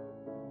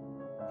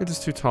 It is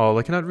too tall.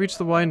 I cannot reach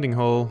the winding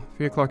hole.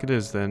 3 o'clock it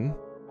is then.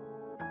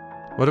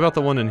 What about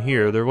the one in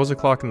here? There was a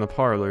clock in the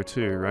parlor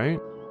too, right?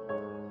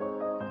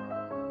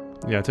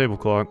 Yeah, table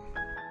clock.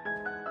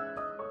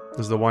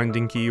 Does the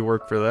winding key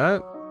work for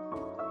that?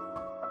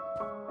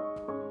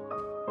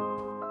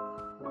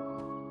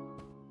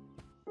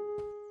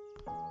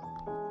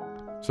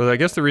 So I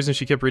guess the reason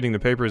she kept reading the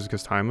paper is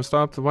because time was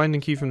stopped. The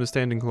winding key from the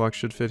standing clock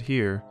should fit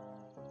here.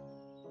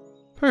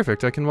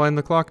 Perfect, I can wind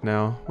the clock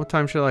now. What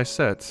time shall I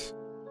set? 6?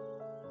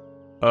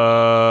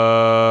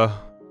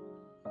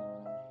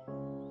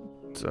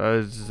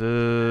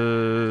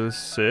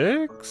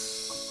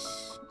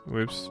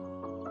 Whoops.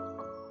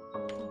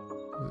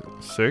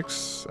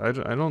 6? I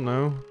don't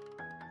know.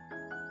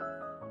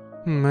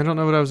 I don't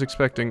know what I was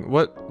expecting.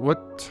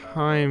 What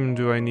time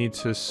do I need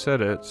to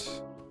set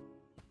it?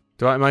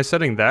 Am I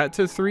setting that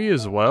to 3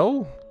 as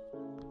well?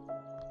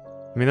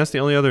 I mean, that's the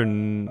only other,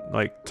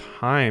 like,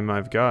 time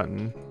I've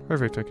gotten.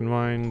 Perfect, I can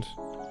wind...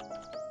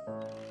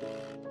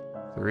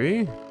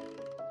 3?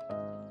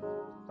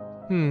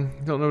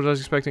 Don't know what I was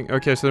expecting.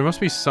 Okay, so there must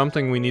be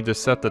something we need to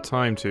set the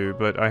time to,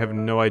 but I have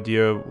no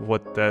idea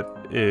what that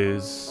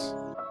is.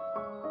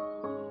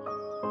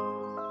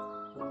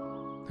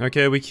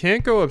 Okay, we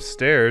can't go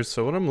upstairs,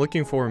 so what I'm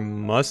looking for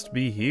must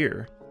be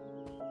here.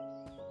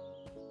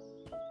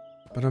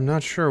 But I'm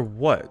not sure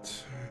what.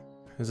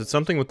 Is it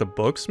something with the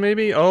books,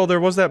 maybe? Oh, there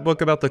was that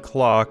book about the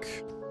clock.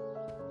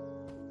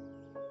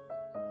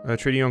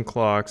 Treaty on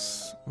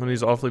Clocks. One of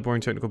these awfully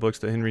boring technical books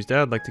that Henry's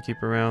dad liked to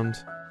keep around.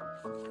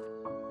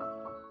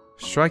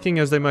 Striking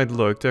as they might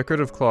look,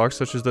 decorative clocks,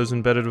 such as those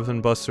embedded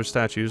within busts or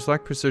statues,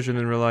 lack precision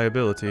and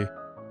reliability.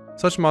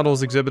 Such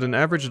models exhibit an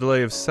average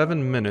delay of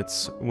 7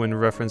 minutes when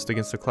referenced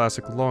against a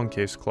classic long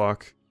case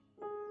clock.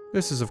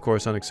 This is of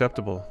course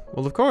unacceptable.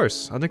 Well, of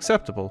course,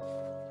 unacceptable.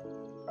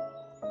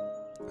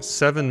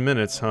 7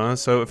 minutes, huh?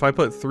 So if I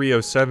put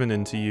 307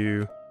 into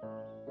you,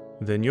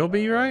 then you'll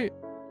be right?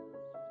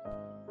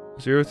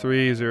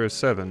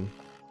 0307.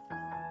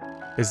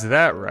 Is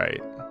that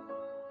right?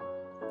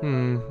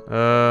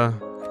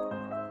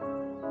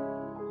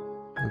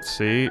 Let's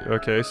see.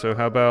 Okay, so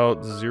how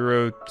about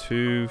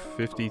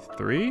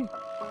 0253?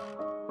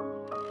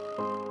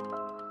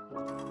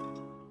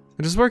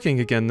 It is working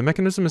again. The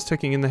mechanism is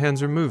ticking and the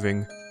hands are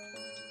moving.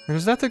 And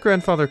is that the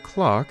grandfather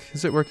clock?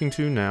 Is it working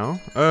too now?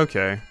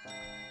 Okay.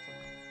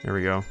 There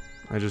we go.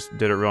 I just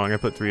did it wrong. I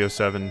put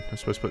 307. I'm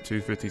supposed to put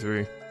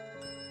 253.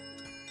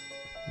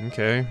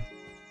 Okay.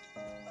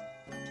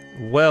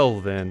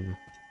 Well then.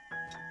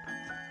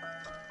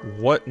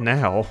 What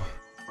now?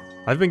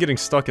 I've been getting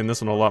stuck in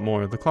this one a lot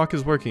more. The clock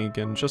is working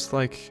again, just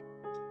like...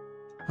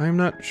 I'm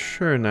not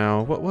sure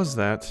now. What was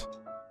that?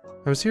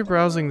 I was here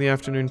browsing the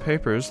afternoon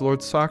papers.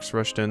 Lord Socks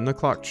rushed in. The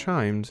clock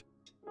chimed.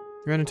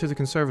 He ran into the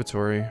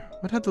conservatory.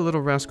 What had the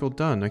little rascal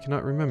done? I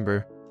cannot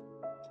remember.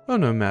 Oh,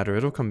 no matter.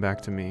 It'll come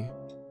back to me.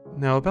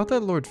 Now, about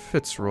that Lord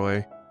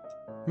Fitzroy.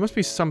 There must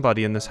be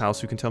somebody in this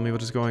house who can tell me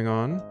what is going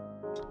on.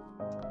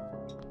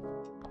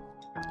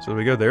 So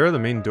we go there or the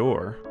main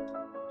door?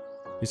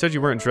 You said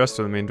you weren't dressed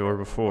to the main door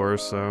before,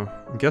 so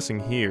I'm guessing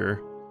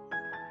here.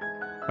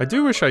 I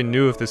do wish I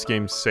knew if this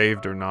game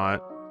saved or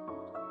not.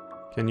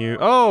 Can you...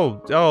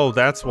 Oh,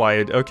 that's why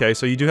it... Okay,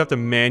 so you do have to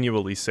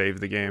manually save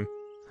the game.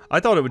 I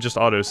thought it would just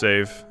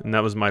auto-save, and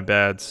that was my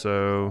bad,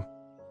 so...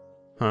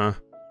 Huh.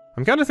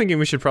 I'm kind of thinking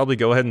we should probably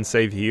go ahead and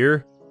save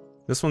here.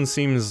 This one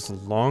seems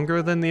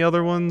longer than the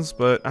other ones,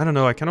 but I don't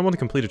know, I kind of want to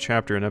complete a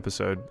chapter an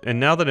episode. And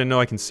now that I know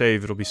I can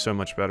save, it'll be so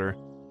much better.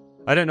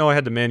 I didn't know I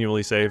had to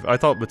manually save. I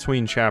thought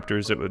between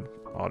chapters it would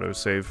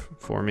auto-save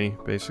for me,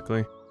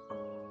 basically.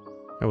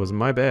 That was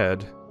my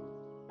bad.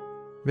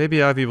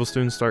 Maybe Ivy will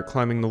soon start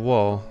climbing the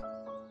wall.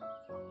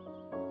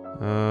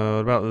 What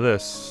about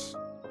this?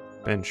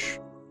 Bench.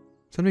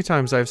 So many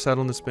times I have sat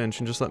on this bench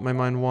and just let my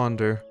mind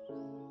wander.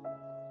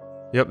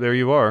 Yep, there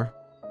you are.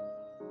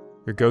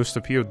 Your ghost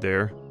appeared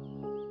there.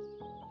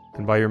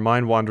 And by your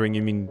mind wandering,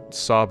 you mean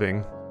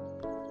sobbing.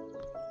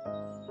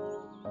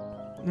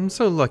 I'm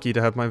so lucky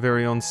to have my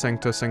very own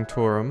Sancta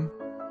Sanctorum.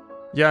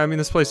 Yeah, I mean,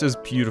 this place is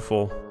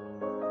beautiful.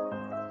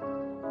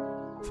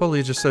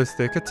 Foliage is so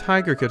thick, a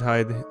tiger could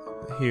hide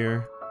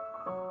here.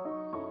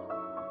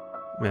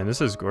 Man,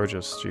 this is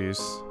gorgeous, jeez.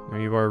 There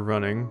you are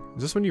running.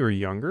 Is this when you were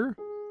younger?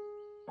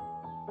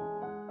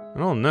 I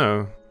don't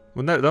know.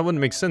 That wouldn't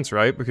make sense,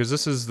 right? Because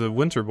this is the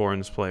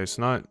Winterbourne's place,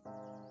 not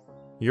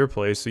your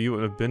place, so you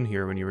wouldn't have been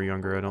here when you were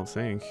younger, I don't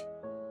think.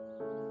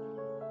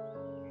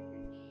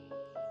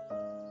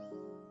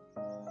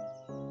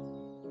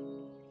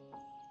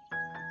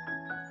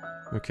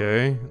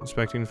 Okay,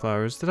 inspecting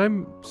flowers. Did I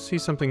see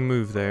something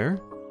move there?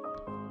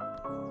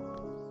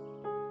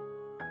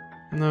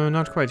 No,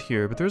 not quite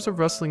here, but there's a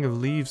rustling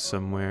of leaves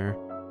somewhere.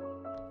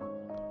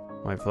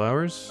 White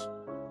flowers?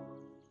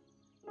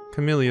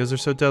 Camellias are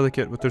so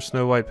delicate with their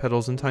snow-white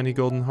petals and tiny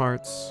golden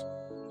hearts.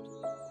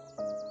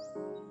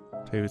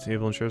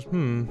 Table and chairs.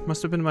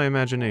 Must have been my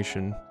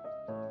imagination.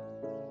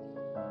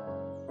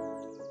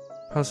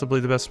 Possibly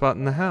the best spot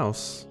in the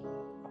house.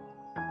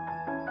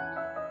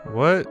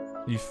 What?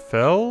 You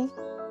fell?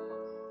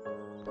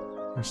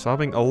 You're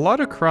sobbing? A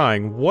lot of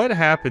crying. What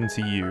happened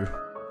to you?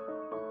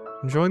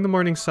 Enjoying the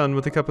morning sun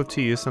with a cup of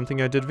tea is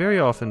something I did very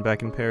often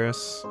back in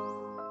Paris.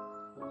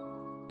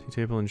 Tea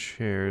table and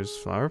chairs.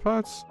 Flower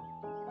pots?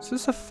 Is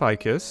this a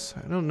ficus?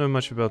 I don't know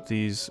much about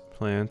these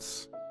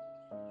plants.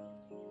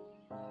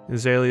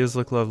 Azaleas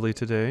look lovely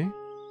today.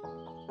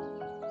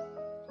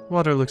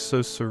 Water looks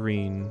so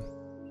serene.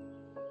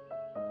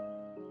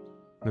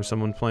 There's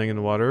someone playing in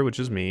the water, which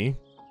is me.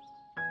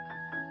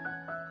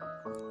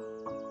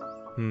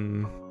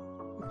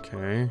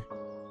 Okay.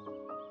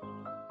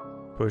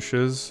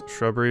 Bushes,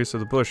 shrubbery, so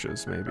the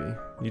bushes, maybe.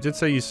 You did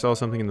say you saw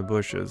something in the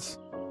bushes.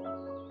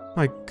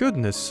 My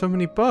goodness, so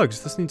many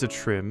bugs. This needs a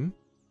trim.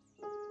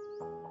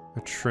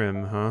 A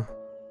trim, huh?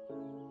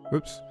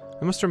 Oops.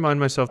 I must remind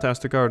myself to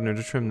ask the gardener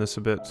to trim this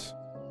a bit.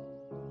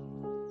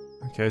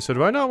 Okay, so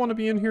do I not want to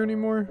be in here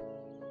anymore?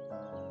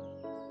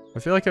 I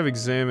feel like I've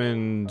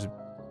examined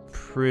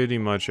pretty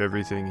much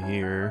everything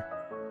here.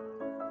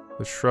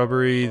 The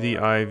shrubbery, the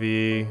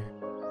ivy,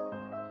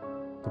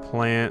 the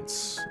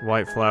plants,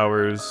 white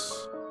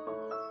flowers,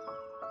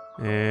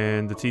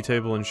 and the tea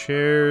table and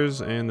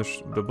chairs, and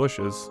the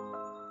bushes.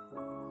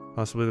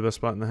 Possibly the best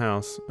spot in the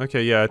house.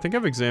 Okay, yeah, I think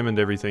I've examined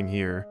everything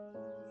here.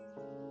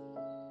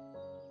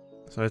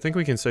 So I think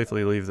we can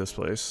safely leave this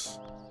place.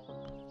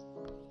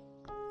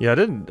 Yeah,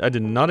 I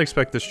did not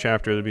expect this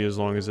chapter to be as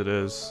long as it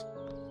is.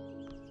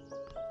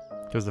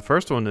 Because the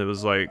first one, it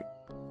was like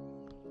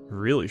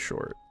really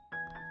short.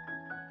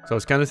 So I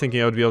was kind of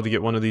thinking I would be able to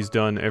get one of these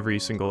done every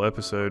single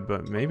episode,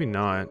 but maybe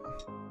not.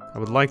 I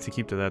would like to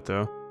keep to that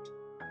though.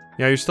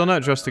 Yeah, you're still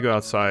not dressed to go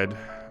outside.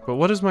 But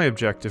what is my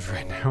objective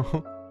right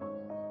now?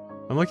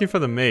 I'm looking for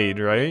the maid,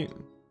 right?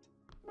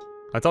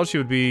 I thought she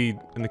would be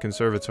in the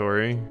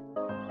conservatory.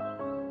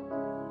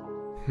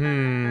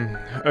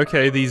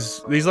 Okay,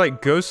 these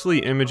like ghostly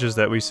images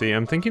that we see,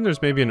 I'm thinking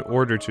there's maybe an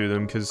order to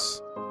them,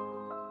 because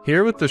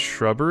here with the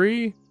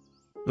shrubbery,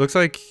 it looks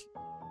like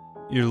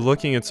you're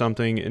looking at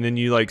something, and then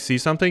you, like, see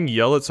something,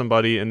 yell at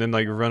somebody, and then,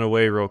 like, run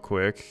away real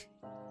quick.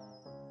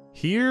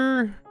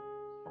 Here,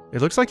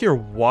 it looks like you're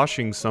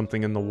washing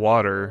something in the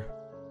water.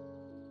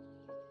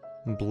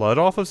 Blood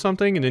off of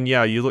something, and then,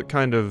 yeah, you look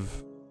kind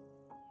of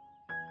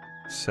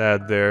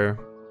sad there.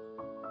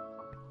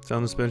 Sit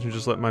on this bench and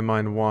just let my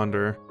mind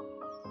wander.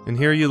 And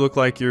here you look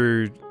like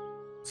you're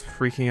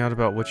freaking out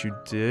about what you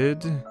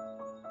did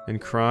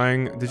and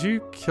crying. Did you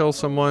kill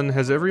someone?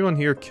 Has everyone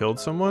here killed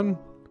someone?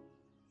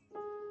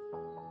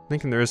 I'm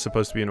thinking there is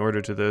supposed to be an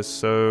order to this,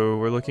 so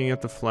we're looking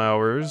at the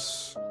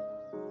flowers.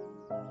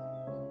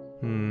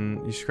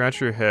 You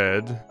scratch your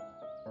head.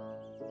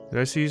 Did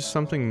I see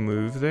something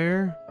move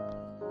there?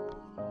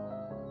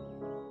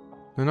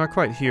 No, not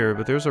quite here,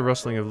 but there's a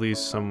rustling of leaves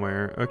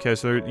somewhere. Okay,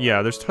 so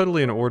yeah, there's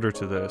totally an order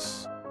to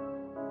this.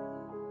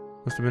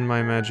 Must have been my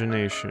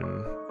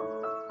imagination.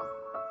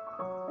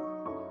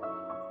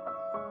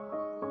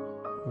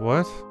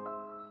 What?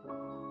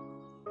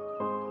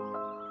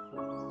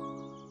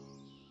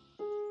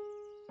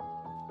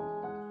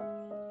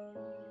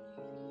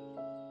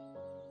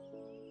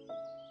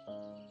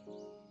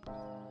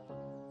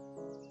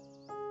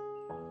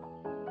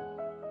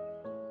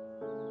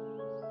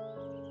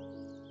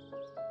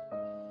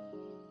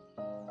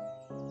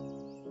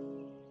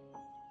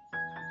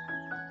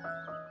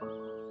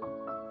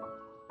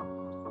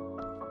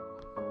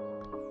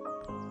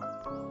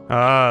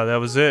 Ah, that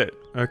was it.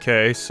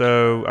 Okay,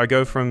 so I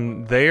go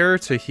from there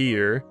to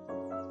here.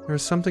 There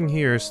was something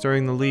here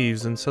stirring the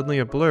leaves, and suddenly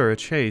a blur, a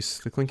chase,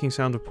 the clinking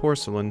sound of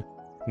porcelain.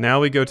 Now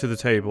we go to the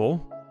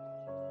table.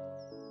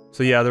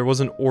 So yeah, there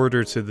was an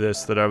order to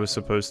this that I was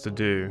supposed to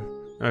do.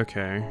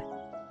 Okay.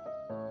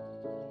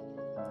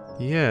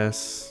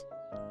 Yes.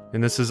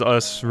 And this is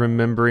us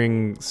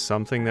remembering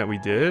something that we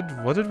did?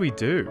 What did we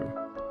do?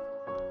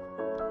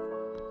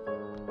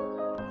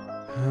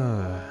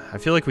 I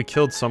feel like we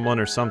killed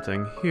someone or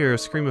something. Here, a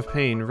scream of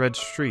pain, red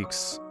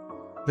streaks.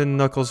 Then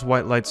knuckles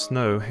white light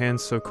snow,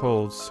 hands so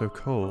cold, so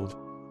cold.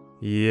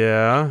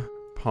 Yeah,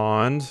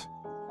 pond.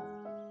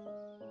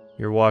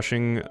 You're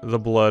washing the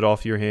blood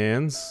off your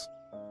hands.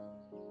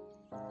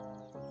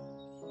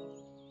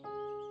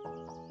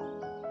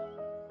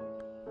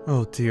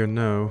 Oh dear,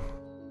 no.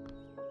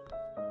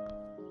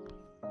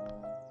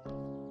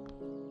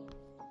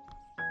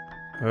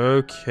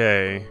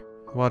 Okay.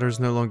 Water's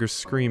no longer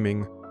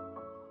screaming.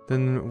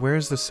 Then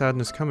where's the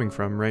sadness coming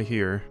from? Right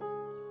here.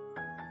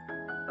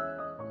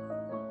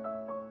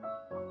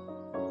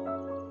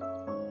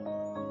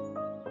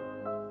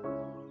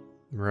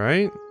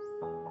 Right?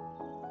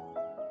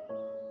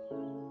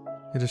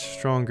 It is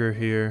stronger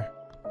here.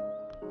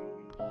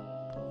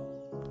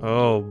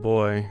 Oh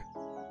boy.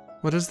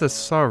 What is this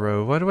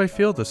sorrow? Why do I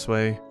feel this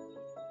way?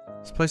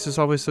 This place is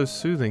always so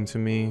soothing to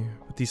me.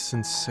 But these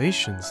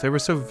sensations, they were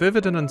so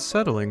vivid and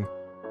unsettling.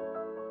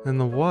 And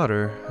the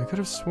water, I could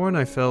have sworn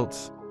I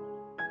felt...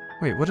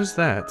 Wait, what is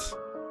that?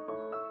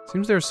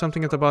 Seems there's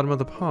something at the bottom of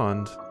the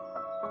pond.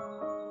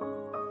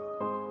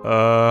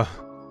 But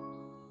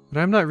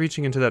I'm not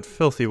reaching into that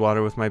filthy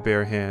water with my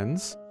bare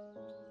hands.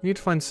 I need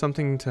to find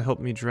something to help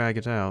me drag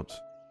it out.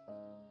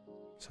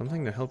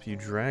 Something to help you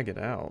drag it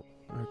out.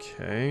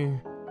 Okay.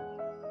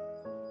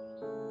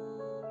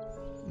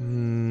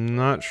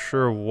 Not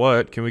sure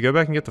what. Can we go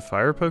back and get the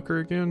fire poker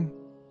again?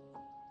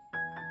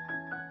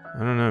 I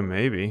don't know,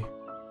 maybe.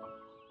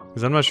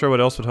 Because I'm not sure what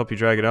else would help you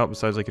drag it out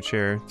besides like a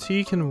chair.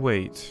 Tea can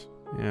wait.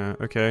 Yeah,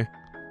 okay.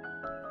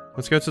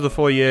 Let's go to the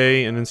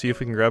foyer and then see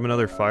if we can grab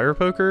another fire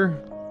poker.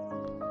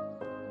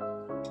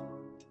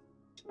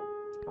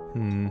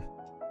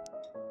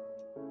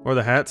 Or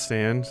the hat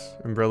stand.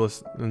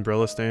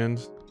 Umbrella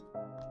stand.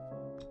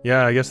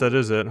 Yeah, I guess that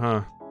is it,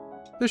 huh?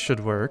 This should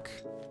work.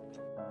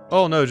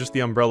 Oh no, just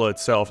the umbrella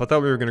itself. I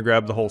thought we were gonna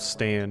grab the whole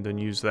stand and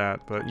use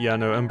that, but yeah,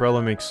 no,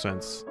 umbrella makes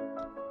sense.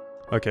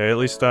 Okay, at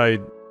least I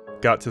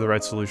got to the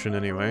right solution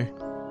anyway.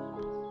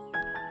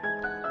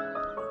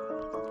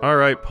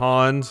 Alright,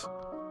 pond.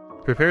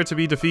 Prepare to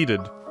be defeated.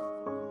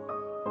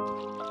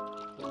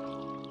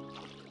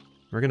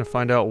 We're gonna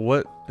find out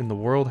what in the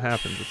world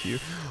happened with you.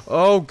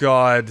 Oh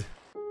god!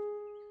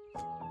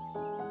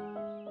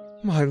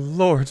 My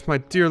lord, my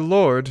dear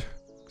lord.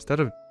 Is that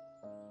a...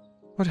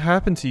 What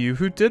happened to you?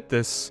 Who did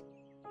this?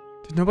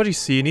 Did nobody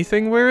see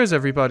anything? Where is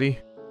everybody?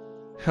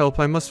 Help,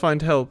 I must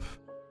find help.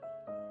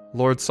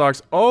 Lord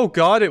Socks. Oh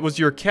god, it was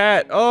your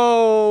cat.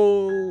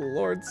 Oh,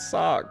 Lord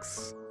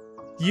Socks.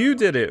 You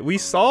did it. We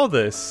saw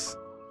this.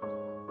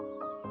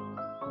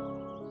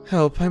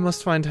 Help, I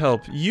must find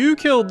help. You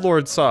killed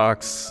Lord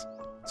Socks.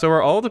 So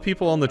are all the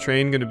people on the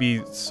train going to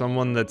be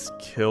someone that's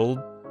killed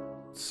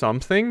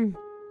something?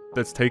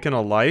 That's taken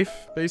a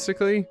life,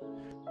 basically?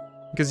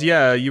 Because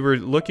yeah, you were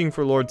looking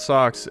for Lord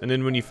Socks, and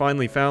then when you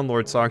finally found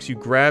Lord Socks, you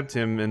grabbed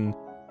him and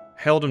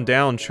held him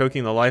down,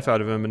 choking the life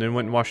out of him, and then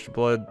went and washed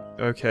blood.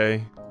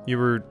 Okay. You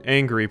were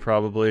angry,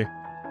 probably.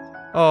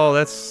 Oh,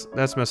 that's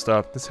messed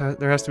up.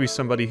 There has to be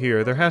somebody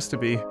here. There has to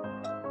be.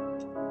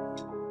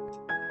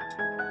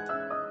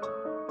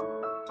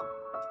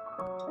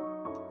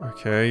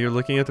 Okay, you're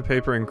looking at the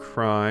paper and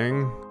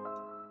crying.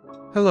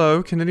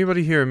 Hello, can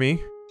anybody hear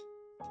me?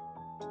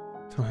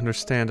 Don't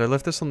understand. I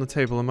left this on the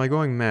table. Am I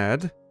going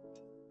mad?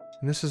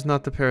 And this is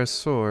not the Paris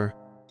Soar.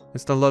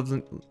 It's the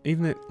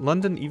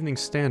London Evening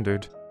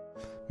Standard.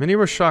 Many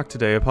were shocked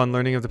today upon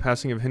learning of the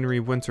passing of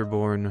Henry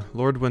Winterbourne,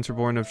 Lord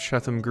Winterbourne of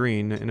Chatham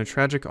Green, in a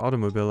tragic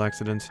automobile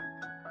accident.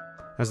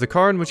 As the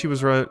car in which he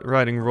was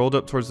riding rolled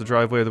up towards the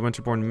driveway of the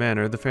Winterbourne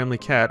Manor, the family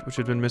cat, which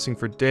had been missing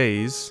for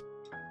days,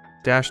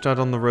 dashed out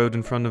on the road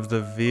in front of the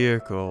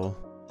vehicle.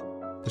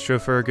 The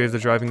chauffeur gave the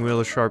driving wheel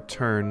a sharp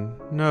turn.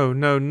 No,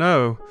 no,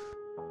 no!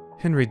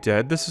 Henry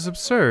dead? This is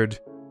absurd.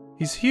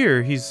 He's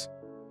here. He's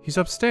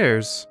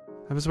upstairs.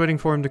 I was waiting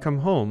for him to come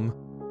home.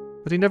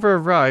 But he never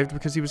arrived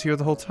because he was here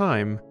the whole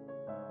time.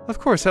 Of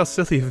course, how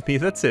silly of me.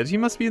 That's it. He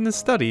must be in the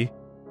study.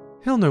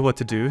 He'll know what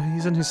to do.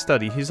 He's in his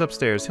study. He's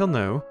upstairs. He'll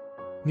know.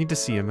 I need to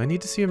see him. I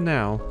need to see him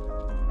now.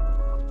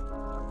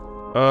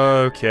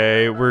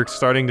 Okay, we're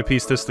starting to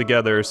piece this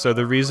together. So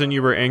the reason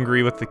you were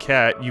angry with the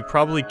cat, you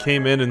probably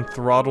came in and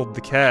throttled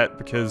the cat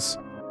because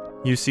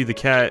you see the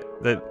cat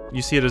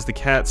you see it as the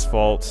cat's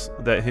fault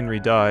that Henry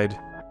died.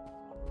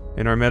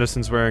 And our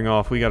medicine's wearing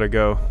off. We gotta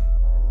go.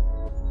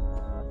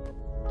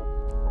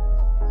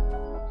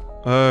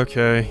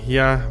 Okay,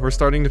 yeah, we're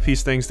starting to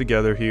piece things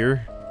together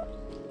here.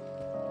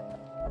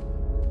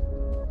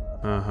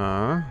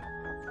 Uh-huh.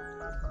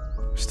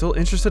 Still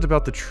interested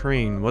about the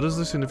train. What is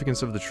the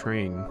significance of the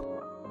train?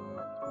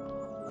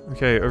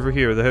 Okay, over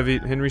here, the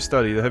Henry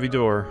study, the heavy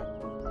door.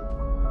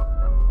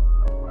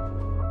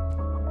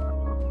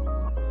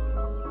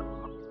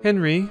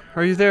 Henry?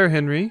 Are you there,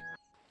 Henry?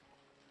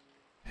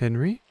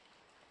 Henry?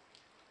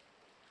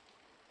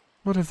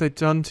 What have they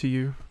done to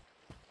you?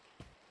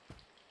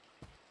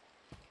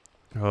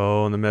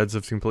 Oh, and the meds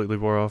have completely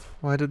wore off.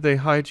 Why did they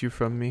hide you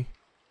from me?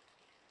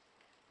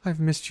 I've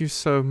missed you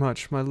so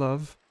much, my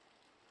love.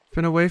 I've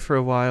been away for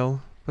a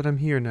while, but I'm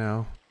here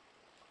now.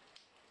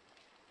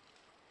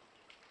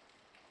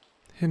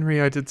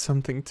 Henry, I did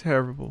something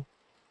terrible.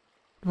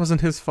 It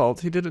wasn't his fault,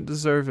 he didn't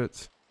deserve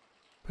it.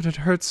 But it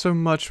hurt so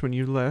much when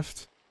you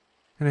left.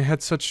 And I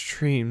had such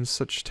dreams,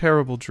 such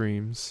terrible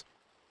dreams.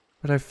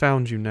 But I've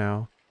found you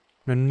now,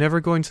 and I'm never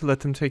going to let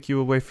them take you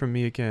away from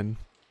me again.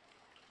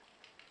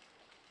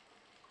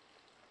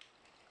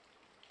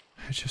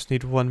 I just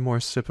need one more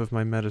sip of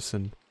my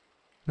medicine,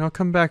 and I'll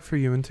come back for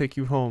you and take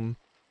you home.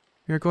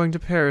 You're going to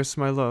Paris,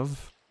 my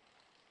love.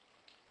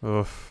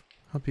 Oof.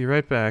 I'll be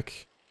right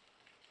back.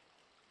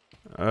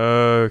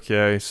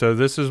 Okay, so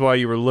this is why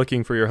you were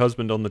looking for your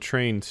husband on the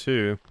train,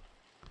 too.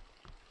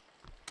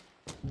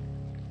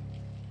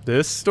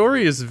 This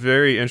story is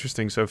very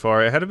interesting so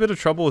far. I had a bit of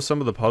trouble with some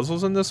of the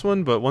puzzles in this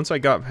one, but once I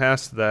got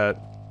past that,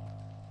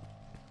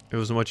 it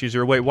was much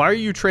easier. Wait, why are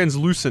you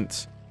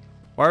translucent?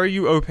 Why are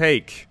you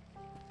opaque?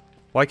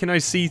 Why can I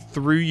see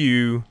through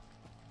you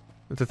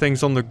the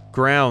things on the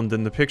ground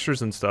and the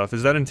pictures and stuff?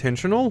 Is that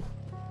intentional?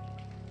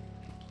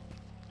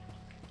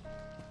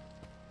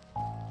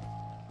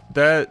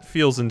 That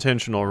feels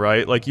intentional,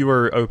 right? Like you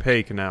are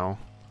opaque now.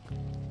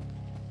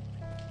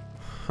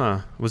 Huh.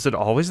 Was it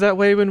always that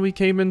way when we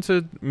came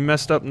into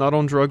messed up not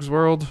on drugs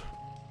world?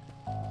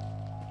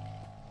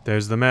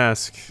 There's the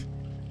mask.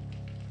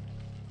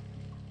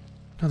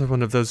 Another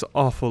one of those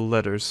awful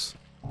letters.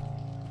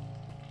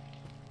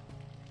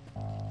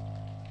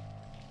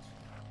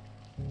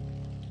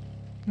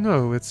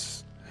 No,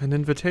 it's an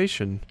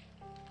invitation.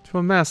 To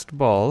a masked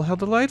ball? How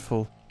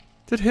delightful.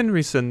 Did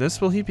Henry send this?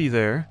 Will he be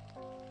there?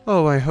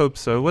 Oh, I hope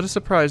so. What a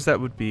surprise that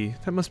would be.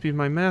 That must be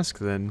my mask,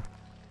 then.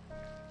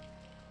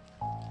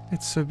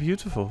 It's so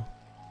beautiful.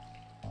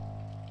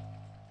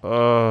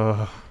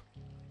 So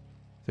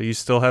you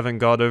still haven't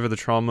got over the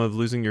trauma of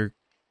losing your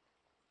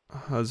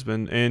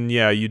husband, and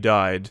yeah, you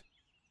died.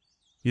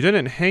 You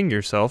didn't hang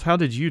yourself. How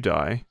did you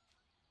die?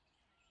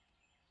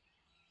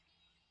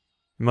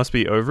 It must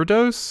be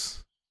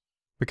overdose?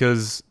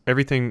 Because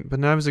everything...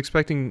 But now I was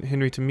expecting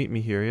Henry to meet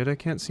me here, yet I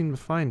can't seem to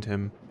find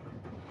him.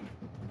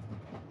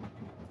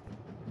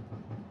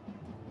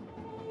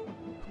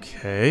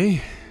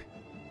 Okay.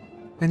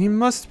 And he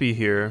must be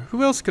here.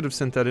 Who else could have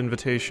sent that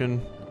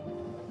invitation?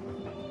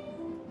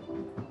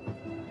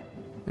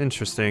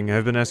 Interesting.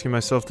 I've been asking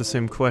myself the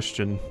same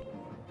question.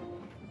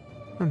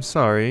 I'm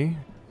sorry.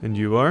 And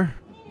you are?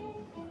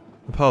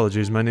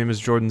 Apologies, my name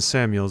is Jordan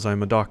Samuels.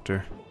 I'm a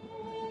doctor.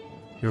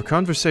 Your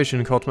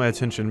conversation caught my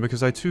attention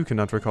because I too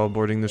cannot recall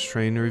boarding this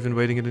train or even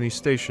waiting at any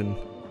station.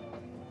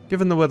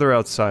 Given the weather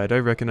outside, I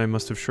reckon I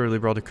must have surely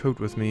brought a coat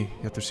with me,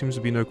 yet there seems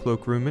to be no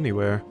cloakroom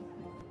anywhere.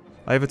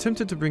 I have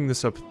attempted to bring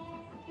this up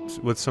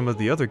with some of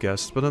the other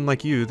guests, but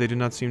unlike you, they do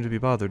not seem to be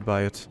bothered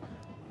by it.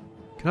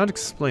 Cannot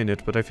explain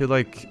it, but I feel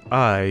like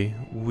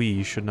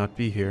we should not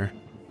be here.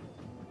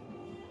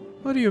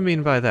 What do you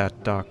mean by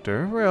that,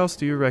 Doctor? Where else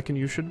do you reckon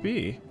you should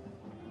be?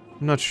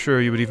 I'm not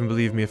sure you would even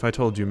believe me if I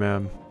told you,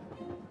 ma'am.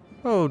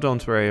 Oh,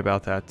 don't worry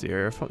about that,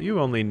 dear. If you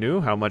only knew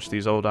how much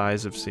these old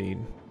eyes have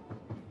seen.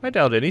 I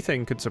doubt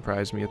anything could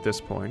surprise me at this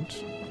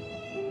point.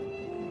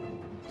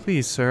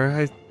 Please, sir,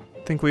 I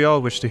think we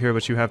all wish to hear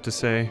what you have to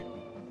say.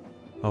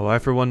 Oh, I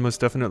for one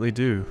most definitely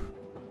do.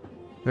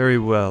 Very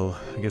well.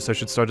 I guess I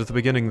should start at the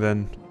beginning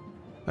then.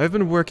 I've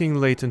been working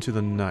late into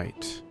the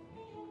night.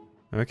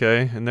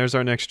 Okay, and there's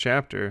our next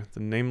chapter, the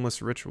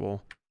Nameless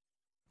Ritual.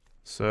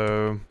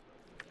 So...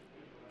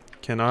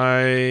 Can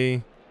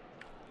I...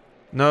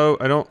 No,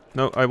 I don't...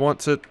 No, I want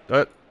to...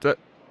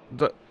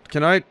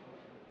 Can I...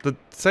 The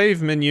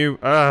save menu...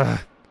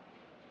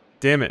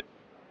 Damn it.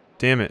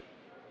 Damn it.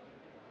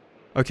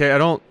 Okay, I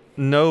don't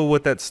know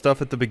what that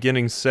stuff at the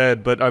beginning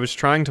said, but I was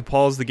trying to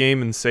pause the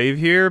game and save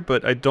here,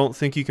 but I don't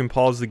think you can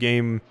pause the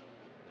game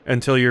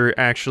until you're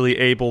actually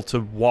able to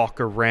walk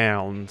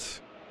around.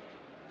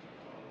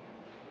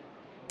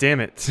 Damn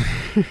it.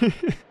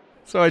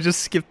 So I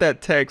just skipped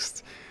that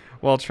text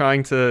while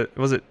trying to...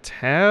 Was it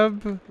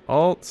tab?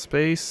 Alt?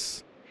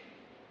 Space?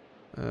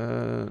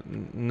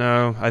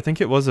 No. I think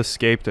it was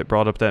escape that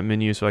brought up that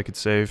menu so I could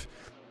save.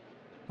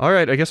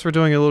 Alright, I guess we're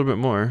doing a little bit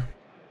more.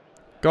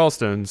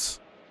 Gallstones.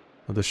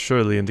 Well, this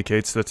surely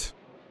indicates that...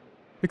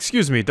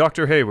 Excuse me,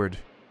 Dr. Hayward.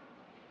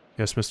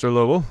 Yes, Mr.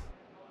 Lowell?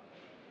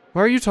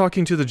 Why are you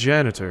talking to the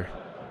janitor?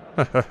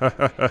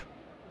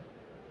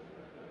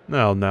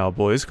 Now,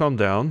 boys, calm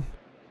down.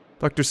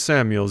 Dr.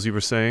 Samuels, you were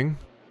saying?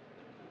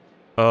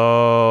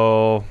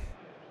 Oh...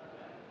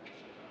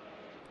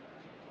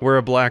 We're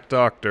a black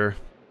doctor.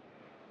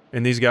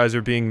 And these guys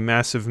are being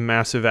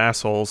massive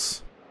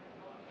assholes.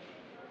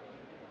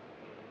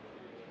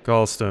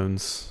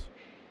 Gallstones.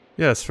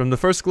 Yes, from the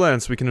first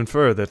glance we can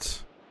infer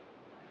that...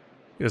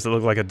 He doesn't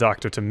look like a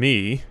doctor to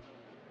me.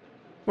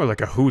 More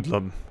like a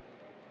hoodlum.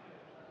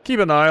 Keep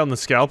an eye on the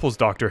scalpels,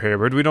 Dr.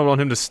 Hayward. We don't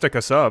want him to stick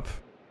us up.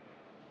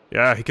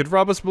 Yeah, he could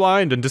rob us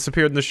blind and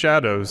disappear in the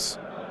shadows.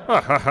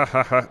 Ha ha ha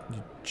ha ha.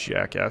 You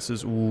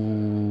jackasses.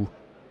 Ooh.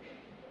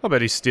 I'll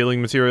bet he's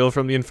stealing material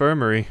from the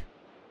infirmary.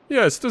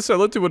 Yes, to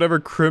sell it to whatever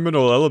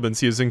criminal elements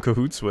he is in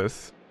cahoots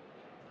with.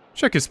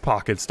 Check his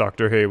pockets,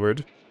 Dr.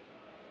 Hayward.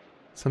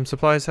 Some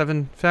supplies have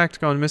in fact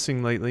gone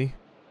missing lately.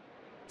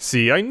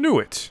 See, I knew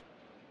it!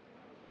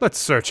 Let's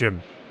search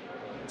him.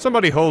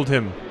 Somebody hold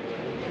him.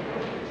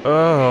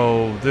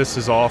 Oh, this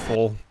is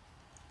awful.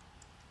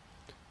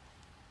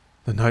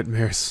 The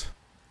nightmares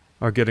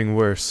are getting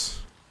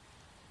worse.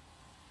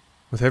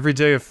 With every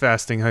day of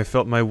fasting, I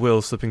felt my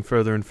will slipping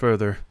further and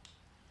further.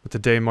 But the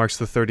day marks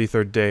the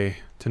 33rd day.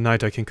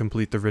 Tonight I can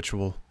complete the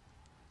ritual.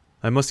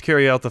 I must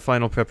carry out the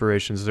final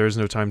preparations. There is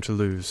no time to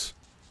lose.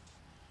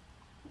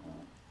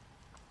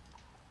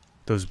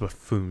 Those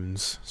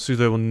buffoons. So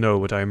they will know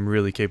what I am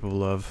really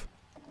capable of.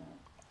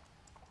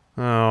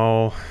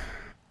 Oh.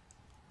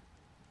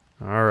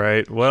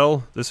 Alright,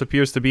 well, this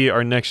appears to be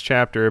our next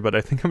chapter, but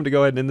I think I'm gonna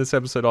go ahead and end this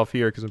episode off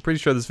here, because I'm pretty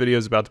sure this video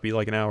is about to be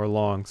like an hour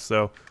long,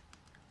 so...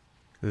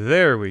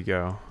 There we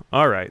go.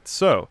 Alright,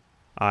 so,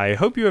 I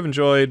hope you have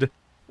enjoyed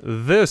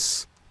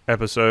this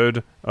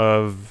episode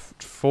of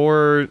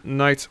 4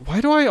 Nights... Why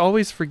do I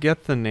always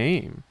forget the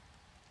name?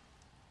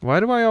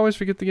 Why do I always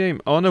forget the game?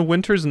 On a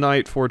Winter's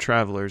Night for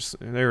Travelers.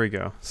 There we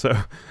go.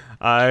 So,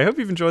 I hope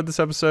you've enjoyed this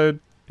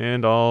episode,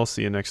 and I'll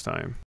see you next time.